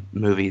 29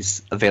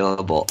 movies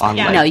available on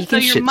like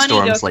shit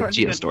storms like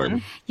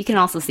Geostorm. You can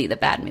also see the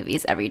bad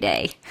movies every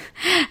day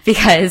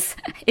because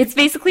it's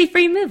basically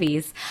free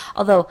movies.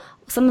 Although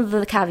some of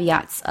the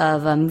caveats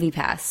of a movie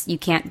pass, you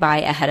can't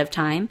buy ahead of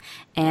time,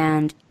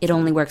 and it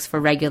only works for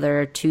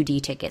regular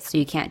 2D tickets, so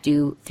you can't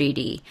do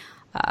 3D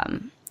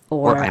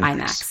or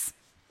IMAX.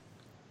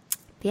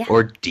 Yeah.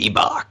 Or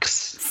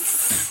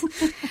D-Box.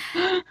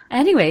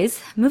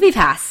 Anyways, movie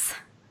pass.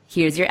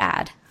 Here's your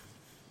ad.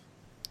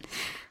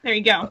 There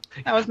you go.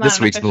 That was not This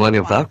week's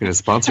Millennial Falcon is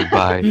sponsored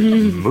by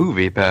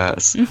Movie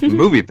Pass.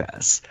 Movie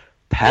Pass.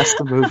 Pass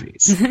the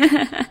movies.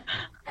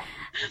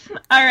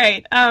 All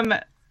right.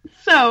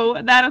 So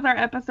that is our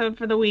episode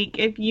for the week.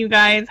 If you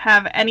guys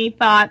have any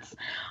thoughts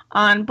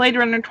on Blade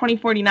Runner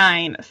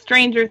 2049,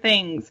 Stranger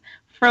Things,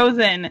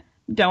 Frozen,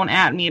 don't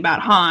at me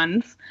about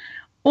Hans,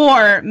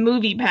 or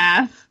Movie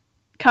Pass,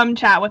 come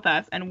chat with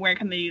us. And where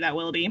can they do that,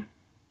 Willoughby?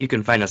 You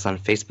can find us on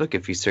Facebook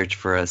if you search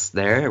for us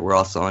there. We're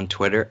also on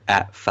Twitter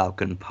at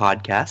Falcon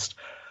Podcast.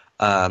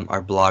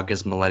 Our blog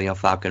is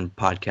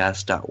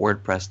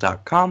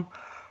millennialfalconpodcast.wordpress.com.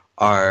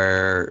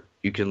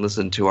 You can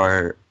listen to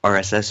our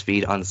RSS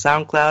feed on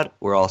SoundCloud.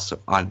 We're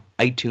also on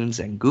iTunes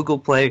and Google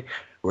Play,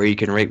 where you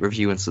can rate,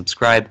 review, and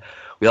subscribe.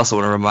 We also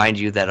want to remind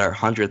you that our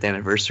 100th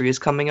anniversary is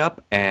coming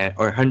up,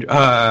 our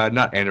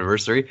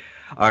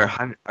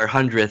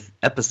 100th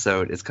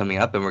episode is coming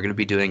up, and we're going to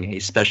be doing a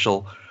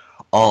special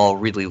all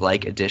really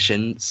like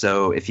edition.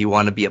 So if you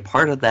want to be a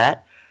part of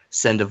that,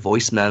 send a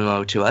voice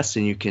memo to us,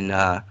 and you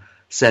can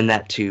send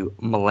that to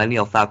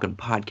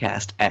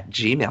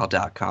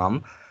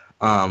millennialfalconpodcast@gmail.com,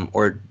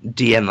 or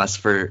DM us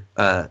for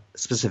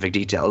specific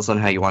details on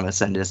how you want to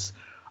send us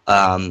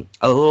a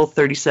little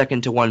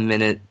 30-second to 1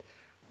 minute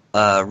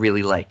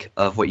really like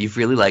of what you've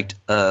really liked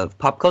of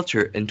pop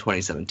culture in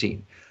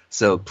 2017.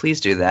 So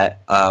please do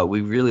that. We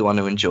really want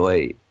to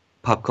enjoy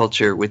pop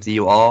culture with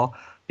you all,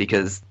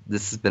 because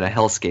this has been a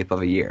hellscape of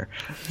a year.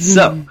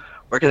 So,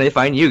 where can they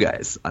find you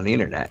guys on the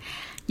internet?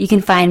 You can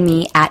find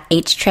me at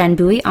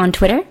HTranBui on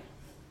Twitter.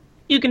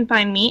 You can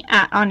find me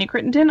at Anya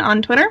Crittenden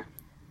on Twitter.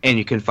 And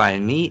you can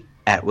find me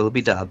at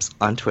Willoughby Dobbs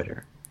on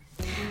Twitter.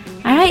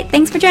 All right,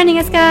 thanks for joining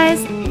us,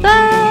 guys. Bye!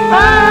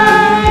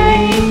 Bye!